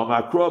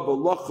 Amakra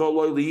b'locha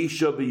loy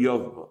liisha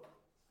b'yovma.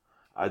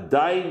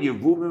 Adayin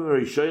Yevumim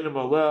Rishonim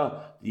Aleh,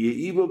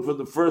 the Yibum from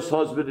the first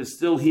husband is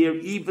still here,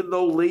 even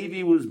though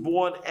Levi was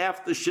born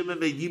after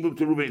Shimon made Yibum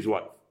to Ruvain's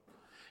wife.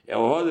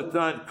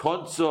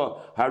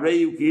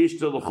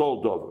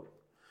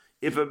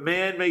 If a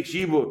man makes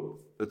Yibum,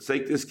 let's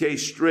take this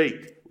case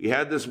straight. We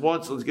had this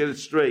once, let's get it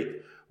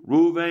straight.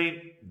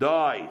 Ruvain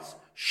dies.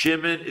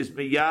 Shimon is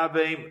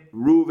Meyavim,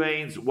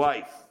 Ruvain's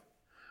wife.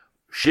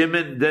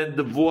 Shimon then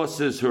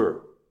divorces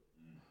her.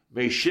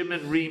 May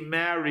Shimon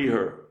remarry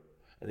her?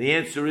 And the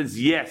answer is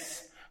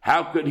yes.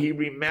 How could he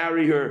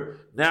remarry her?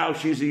 Now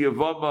she's a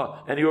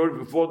Yevama, and he already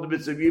performed the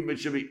mitzvah of Yibum, it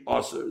should be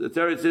Aser. The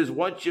Torah says,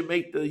 once you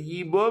make the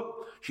Yibum,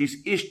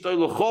 she's Ishtay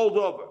l'chol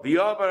dover.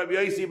 V'yamar Rabbi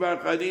Yosi bar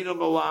Chanina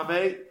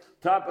Malame,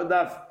 top of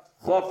that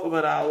Chofim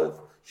and Aleph,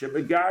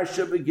 shebegar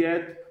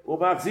shebeget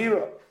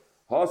u'machzira.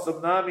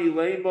 Hasam nami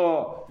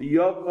lema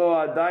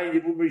v'yavma adayin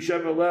Yibum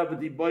Rishon Alev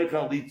v'tiboy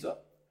chalitza.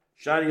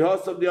 Shani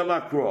hasam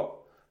diamakro.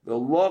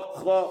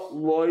 V'locha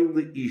loy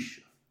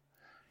le'isha.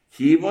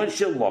 Kivon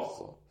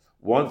shelocha.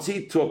 Once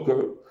he took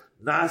her,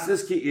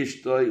 nasis ki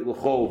ishtay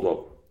l'chol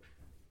dover.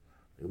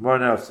 The Gemara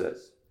now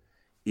says,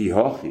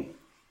 Ihochi,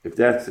 if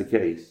that's the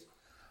case,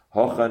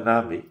 Hocha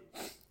nami,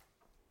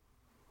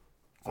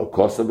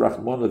 Okosam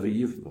Rachmona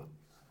v'yivma.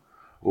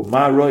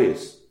 Uma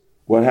royes,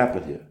 what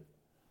happened here?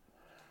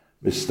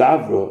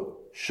 Mistavra,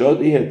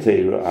 Shodi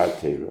hetera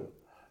artera,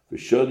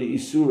 v'shodi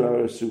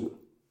isura asura.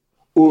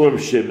 Ulam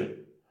Shimon.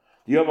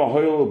 The Yom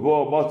HaHoyel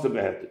Bo Matzah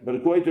Behet. But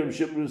according to Reb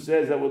Shimon, who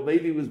says that when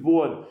Levi was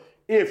born,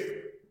 if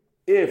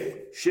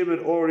Shimon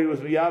already was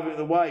miyavim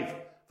the wife,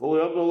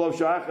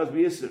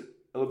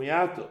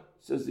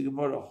 says the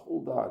Gemara,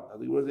 hold on. Now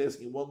the Gemara is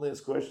asking one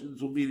last question.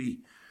 This will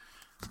be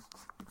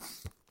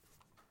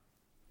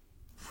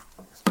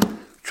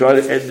try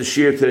to end the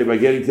shir today by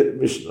getting to the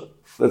Mishnah.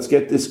 Let's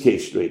get this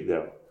case straight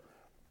now.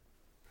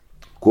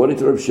 According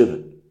to Reb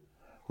Shimon,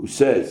 who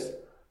says,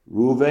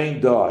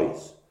 Ruvain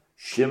dies,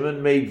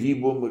 Shimon made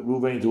Yibum with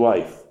Ruvain's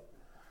wife.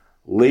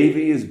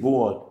 Levi is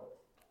born.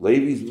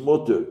 Levi's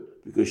mutter,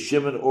 because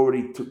Shimon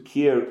already took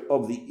care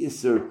of the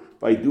Isser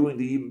by doing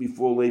the Yibum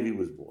before Levi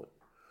was born.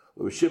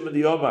 Shimon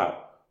the Omar,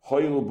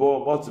 Hoyel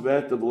Bo Matzah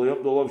Behet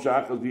V'Loyom Dolov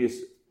Shachas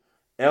V'Yisser.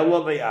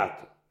 Ela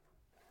Me'ata.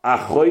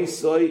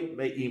 Achoisoi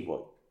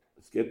Me'imoy.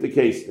 Let's get the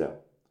case now.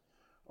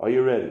 Are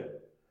you ready?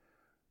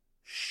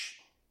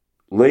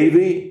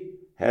 Levi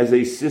has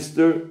a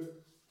sister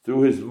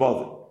through his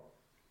mother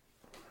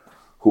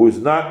who is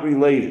not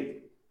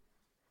related.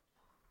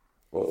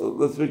 Well,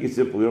 let's make it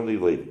simple. We don't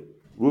need Levi.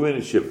 Reuben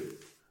and Shimon.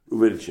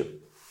 Reuben and Shimon.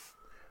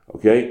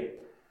 Okay?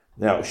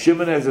 Now,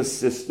 Shimon has a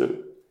sister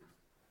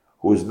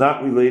who is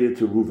not related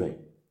to Reuven.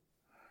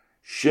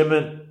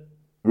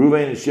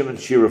 Reuven and Shimon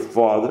share a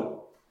father.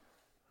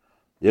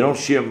 They don't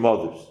share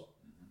mothers.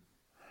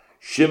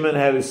 Shimon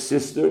had a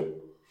sister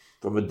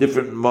from a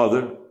different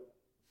mother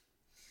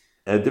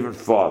and a different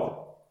father.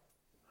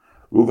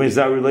 Reuven is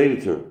not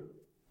related to her.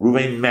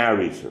 Reuven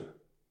marries her.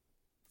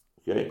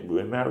 Okay?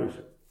 Reuven marries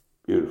her.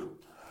 Beautiful.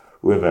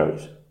 Reuven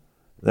marries her.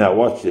 Now,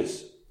 watch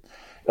this.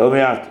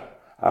 El-Me'ata.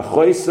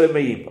 Achoyse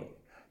me'ima.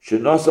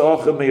 Shenasa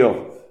ochem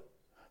me'yovav.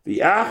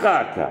 V'ach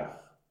ha'akach.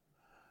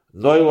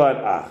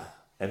 Noilad ach.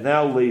 And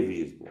now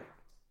Levi is born.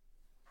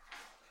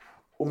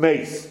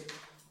 Umeis.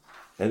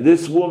 And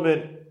this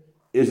woman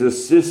is a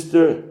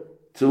sister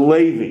to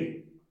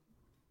Levi.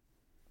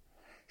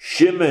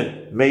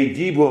 Shimon made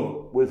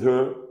Yibum with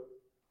her.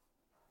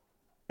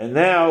 And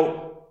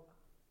now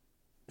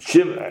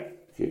Shimon...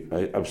 Okay,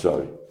 I'm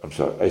sorry.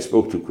 I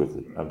spoke too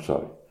quickly. I'm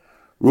sorry.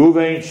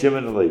 Reuven,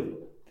 Shimon, and Levi.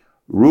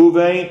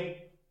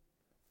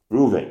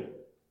 Reuven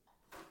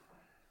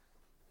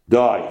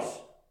dies.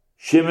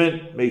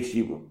 Shimon makes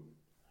Yibum.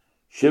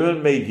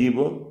 Shimon made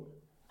Yibum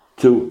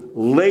to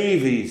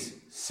Levi's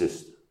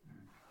sister.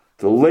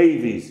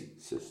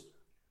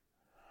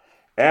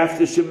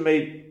 After Shimon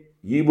made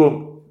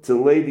Yibum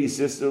to Levi's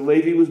sister,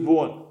 Levi was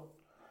born.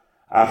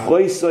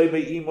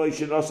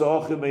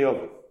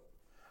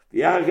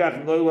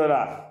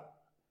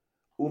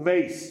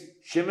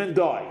 Shimon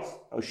dies.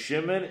 Now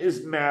Shimon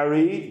is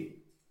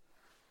married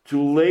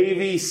to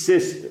Levi's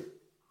sister.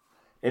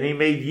 And he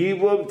made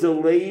Yibum to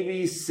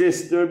Levi's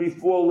sister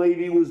before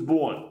Levi was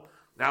born.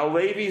 Now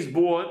Levi's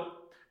born.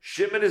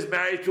 Shimon is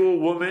married to a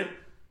woman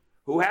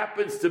who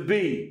happens to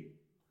be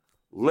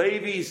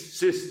Levi's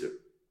sister.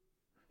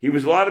 He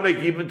was allowed to make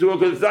Yibum to her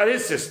because it's not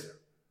his sister.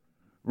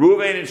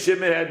 Reuven and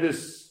Shimon had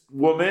this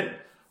woman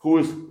who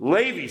was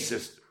Levi's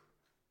sister,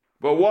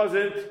 but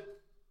wasn't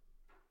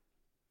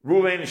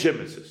Reuven and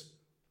Shimon's sister.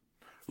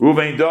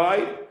 Reuven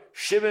died.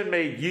 Shimon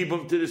made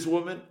Yibum to this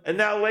woman, and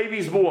now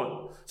Levi's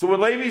born. So when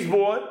Levi's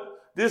born,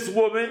 this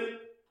woman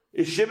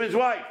is Shimon's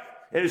wife.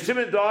 And if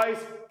Shimon dies,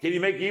 can you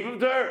make Yibum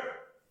to her?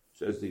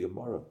 Says the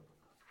Gemara.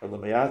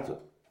 Elamayata.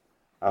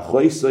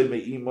 Achoisai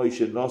me'imoy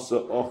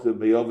shenosa ochim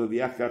me'yavav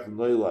yakach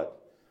noilad.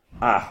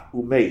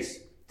 Umeis.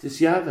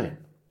 Tisyavim.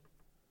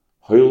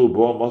 Hoylu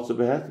bo matzah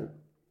beheter.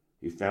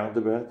 He found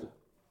the beheter.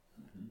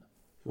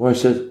 The Gemara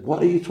says,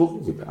 what are you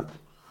talking about?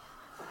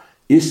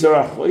 Isar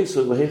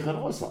achoisai lehechan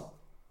osam.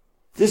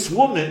 This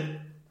woman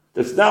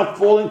that's now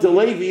falling to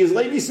Levi is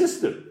Levi's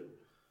sister.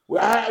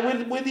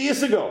 Where'd the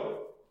Issa go?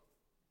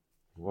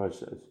 The Gemara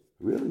says,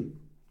 really?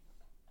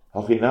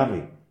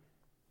 Hachinami.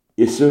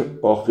 Isser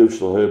Ochiv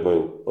Shlohe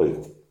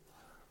Oil.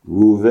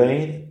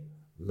 Reuven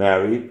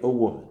married a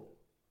woman.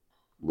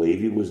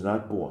 Levi was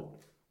not born.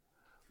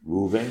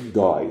 Reuven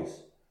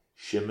dies.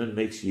 Shimon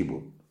makes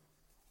Yibum.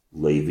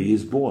 Levi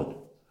is born.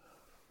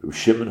 Reb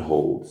Shimon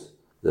holds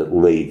that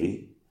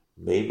Levi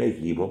may make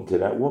Yibum to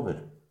that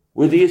woman.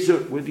 Where the Yisur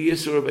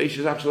of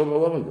Eishes Achshav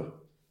Olam go?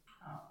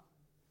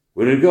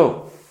 Where did it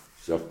go?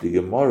 Zakti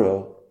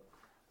Gemara,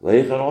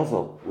 Leich and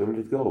Othel. Where did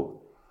it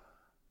go?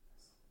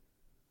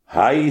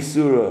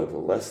 Ha'isura, the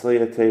less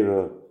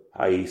le'atera,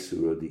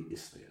 ha'isura, the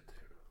is le'atera.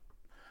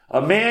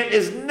 A man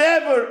is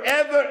never,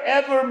 ever,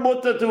 ever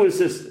mutter to his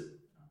sister.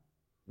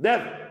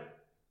 Never.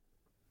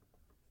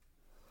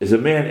 Is a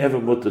man ever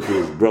mutter to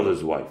his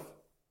brother's wife?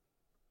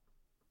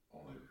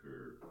 Only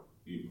for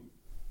Yibum.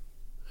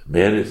 A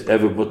man is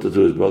ever mutter to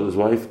his brother's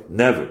wife?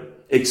 Never.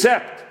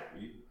 Except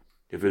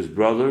if his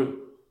brother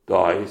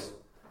dies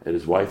and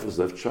his wife is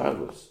left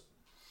childless.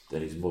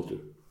 Then he's mutter.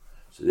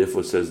 So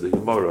therefore says the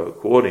Gemara,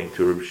 according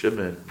to Reb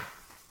Shimon,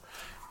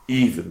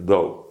 even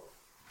though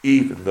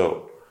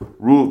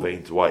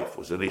Reuven's wife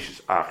was an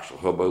Ish's Ach Shel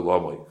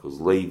Chabai, because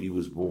Levi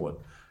was born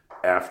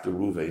after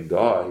Reuven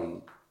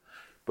died,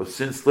 but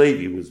since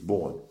Levi was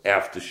born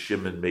after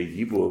Shimon made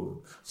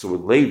Yibum, so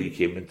when Levi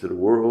came into the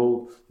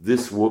world,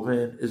 this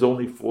woman is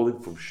only falling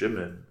from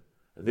Shimon,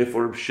 and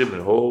therefore Reb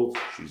Shimon holds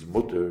she's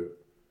mutter.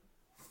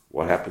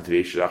 What happened to the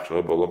Ish's Ach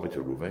Shel Chabai to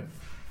Reuven?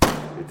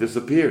 It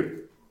disappeared.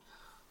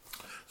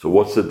 So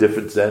what's the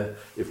difference then?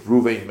 If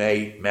Reuven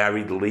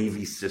married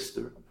Levi's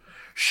sister,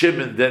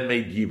 Shimon then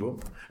made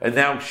Yibum, and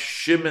now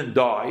Shimon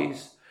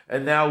dies,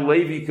 and now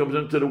Levi comes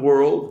into the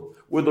world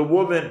with a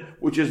woman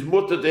which is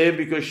mutter to him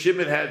because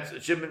Shimon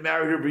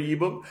married her for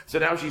Yibum, so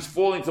now she's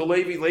falling to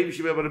Levi. Levi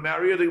should be able to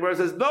marry her. The Gemara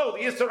says, no,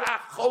 the Yisur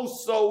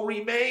Achoso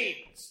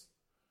remains.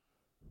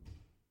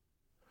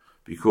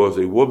 Because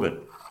a woman,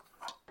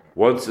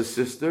 once a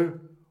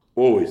sister,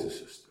 always a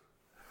sister.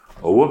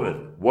 A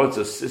woman, once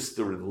a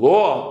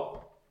sister-in-law,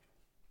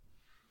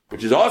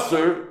 which is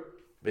Asr,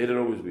 may it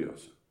always be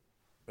Asr.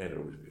 May it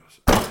always be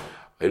Asr.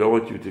 I don't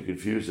want you to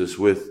confuse this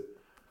with,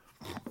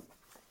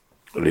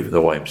 I don't even know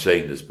why I'm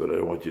saying this, but I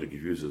don't want you to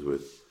confuse this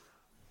with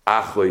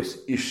Achleis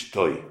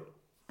Ishtoi.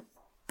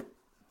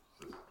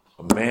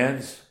 A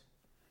man's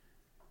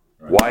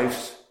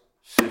wife's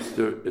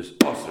sister is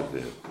Asr to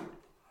him,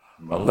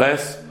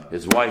 unless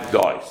his wife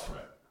dies.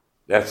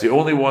 That's the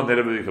only one that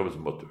ever becomes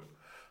mutter.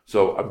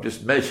 So I'm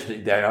just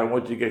mentioning that. I don't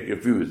want you to get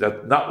confused.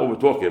 That's not what we're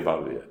talking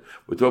about here.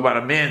 We're talking about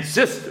a man's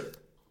sister.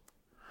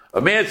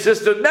 A man's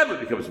sister never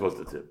becomes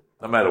mutter to him,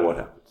 no matter what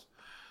happens.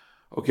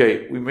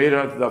 Okay, we made it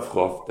on to Daf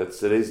Chof. That's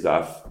today's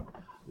Daf.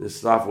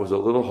 This Daf was a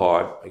little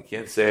hard. I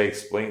can't say I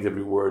explained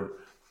every word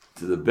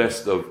to the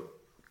best of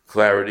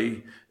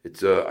clarity.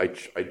 It's I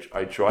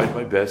tried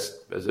my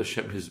best. As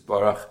Hashem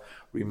Yisbarach.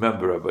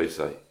 Remember, Rabbi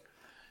Say,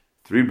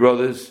 3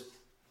 brothers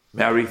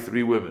marry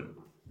 3 women.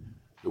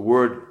 The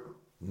word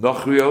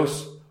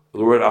Nachrios,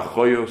 the word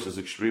Achoyos is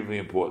extremely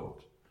important.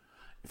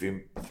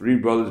 If 3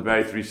 brothers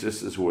marry 3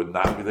 sisters who are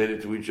not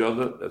related to each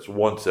other, that's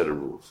one set of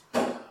rules.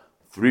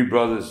 3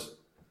 brothers,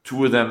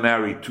 2 of them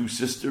married 2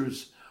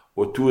 sisters,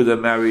 or 2 of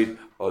them married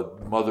a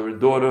mother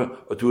and daughter,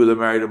 or 2 of them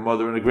married a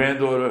mother and a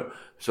granddaughter.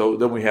 So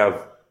then we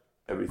have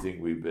everything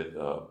we've been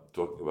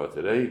talking about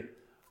today.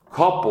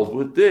 Coupled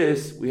with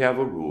this, we have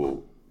a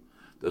rule.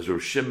 Does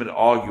Rav Shimon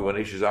argue on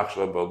Eishes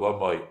Achshav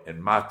B'Lamai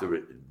and matter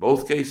it in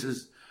both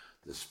cases?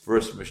 This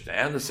first Mishnah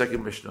and the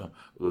second Mishnah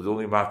was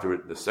only matter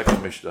it in the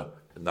second Mishnah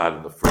and not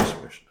in the first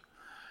Mishnah.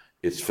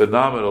 It's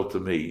phenomenal to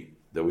me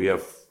that we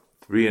have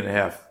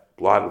 3.5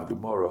 blot of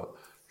Gemara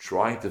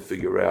trying to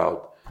figure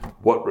out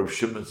what Rav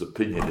Shimon's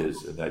opinion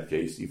is in that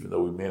case, even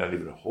though we may not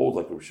even hold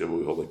like Rav Shimon,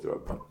 we hold like the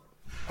Rabban.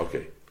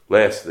 Okay,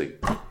 last thing.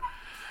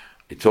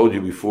 I told you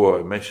before,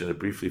 I mentioned it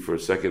briefly for a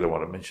second, I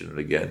want to mention it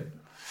again.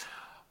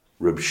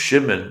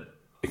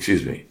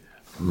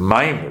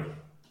 Maimer,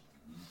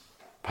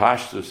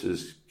 Pashtus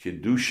is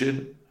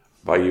Kiddushin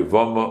by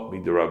Yevamos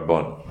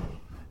Midrabban.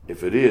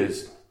 If it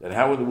is, then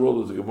how in the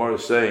world is the Gemara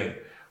saying,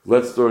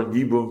 let's learn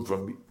Maimer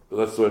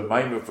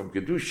from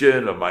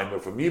Kiddushin or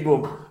Maimer from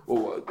Yibum?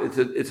 Well,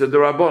 it's a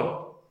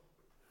Derabban.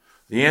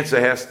 The answer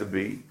has to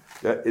be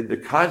that in the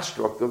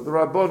construct of the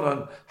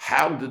Rabbanan,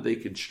 how did they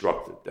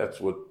construct it? That's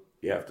what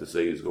you have to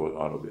say is going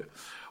on over here.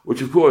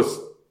 Which, of course,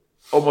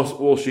 almost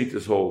all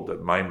Shittas hold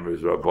that Maimer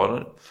is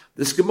Rabbanan.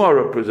 This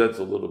Gemara presents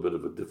a little bit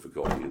of a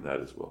difficulty in that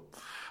as well.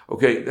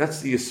 Okay,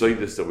 that's the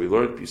Yisoidus that we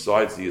learned,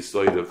 besides the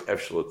Yisoid of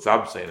Efshel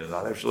Tzamsein and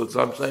not Efshel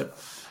Tzamsein.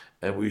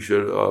 And we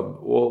should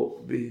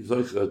all be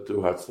Zoicha to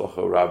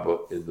Hatzlacha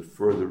Rabbah in the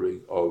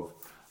furthering of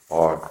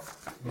our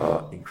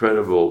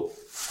incredible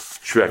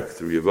trek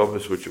through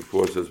Yevamos, which, of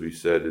course, as we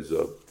said, is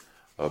a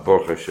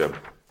Baruch Hashem.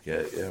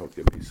 It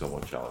can be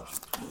somewhat challenging.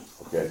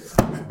 Okay.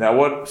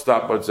 Now,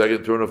 stop 1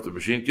 second, turn off the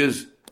machine, kids.